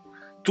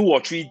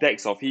 3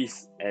 decks of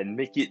his and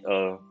make it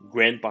a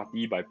grand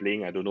party by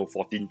playing, I don't know,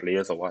 14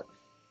 players or what.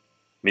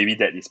 Maybe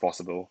that is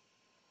possible.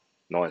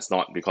 No, it's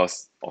not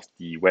because of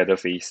the weather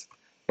phase.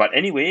 But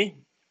anyway,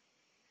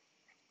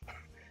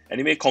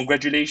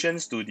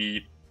 congratulations to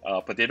the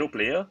potato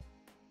player.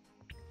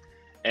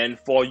 And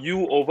for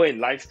you over in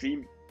live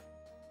stream,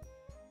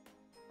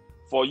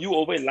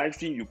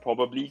 you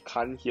probably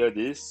can't hear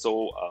this,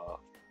 so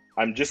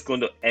I'm just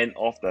going to end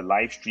off the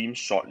live stream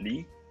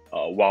shortly.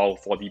 While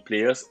for the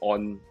players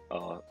on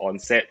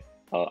set,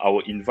 I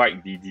will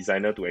invite the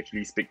designer to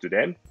actually speak to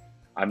them.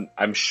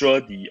 I'm sure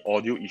the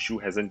audio issue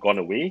hasn't gone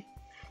away.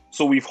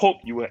 So we hope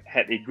you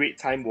had a great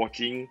time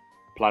watching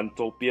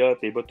Plantopia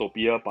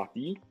Tabletopia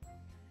Party.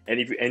 And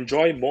if you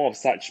enjoy more of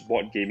such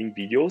board gaming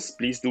videos,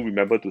 please do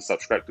remember to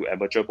subscribe to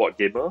Amateur Board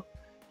Gamer.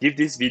 Give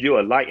this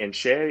video a like and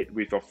share it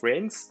with your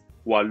friends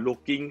who are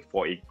looking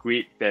for a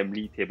great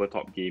family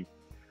tabletop game.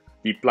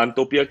 The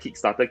Plantopia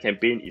Kickstarter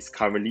campaign is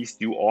currently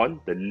still on.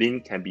 The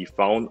link can be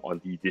found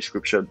on the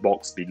description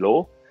box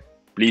below.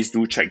 Please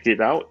do check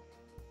it out.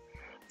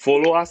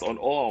 Follow us on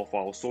all of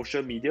our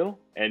social media,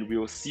 and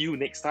we'll see you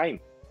next time.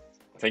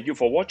 Thank you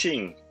for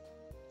watching.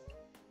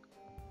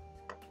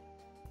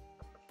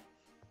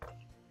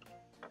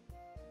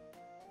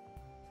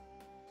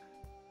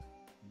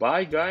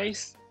 Bye,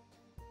 guys.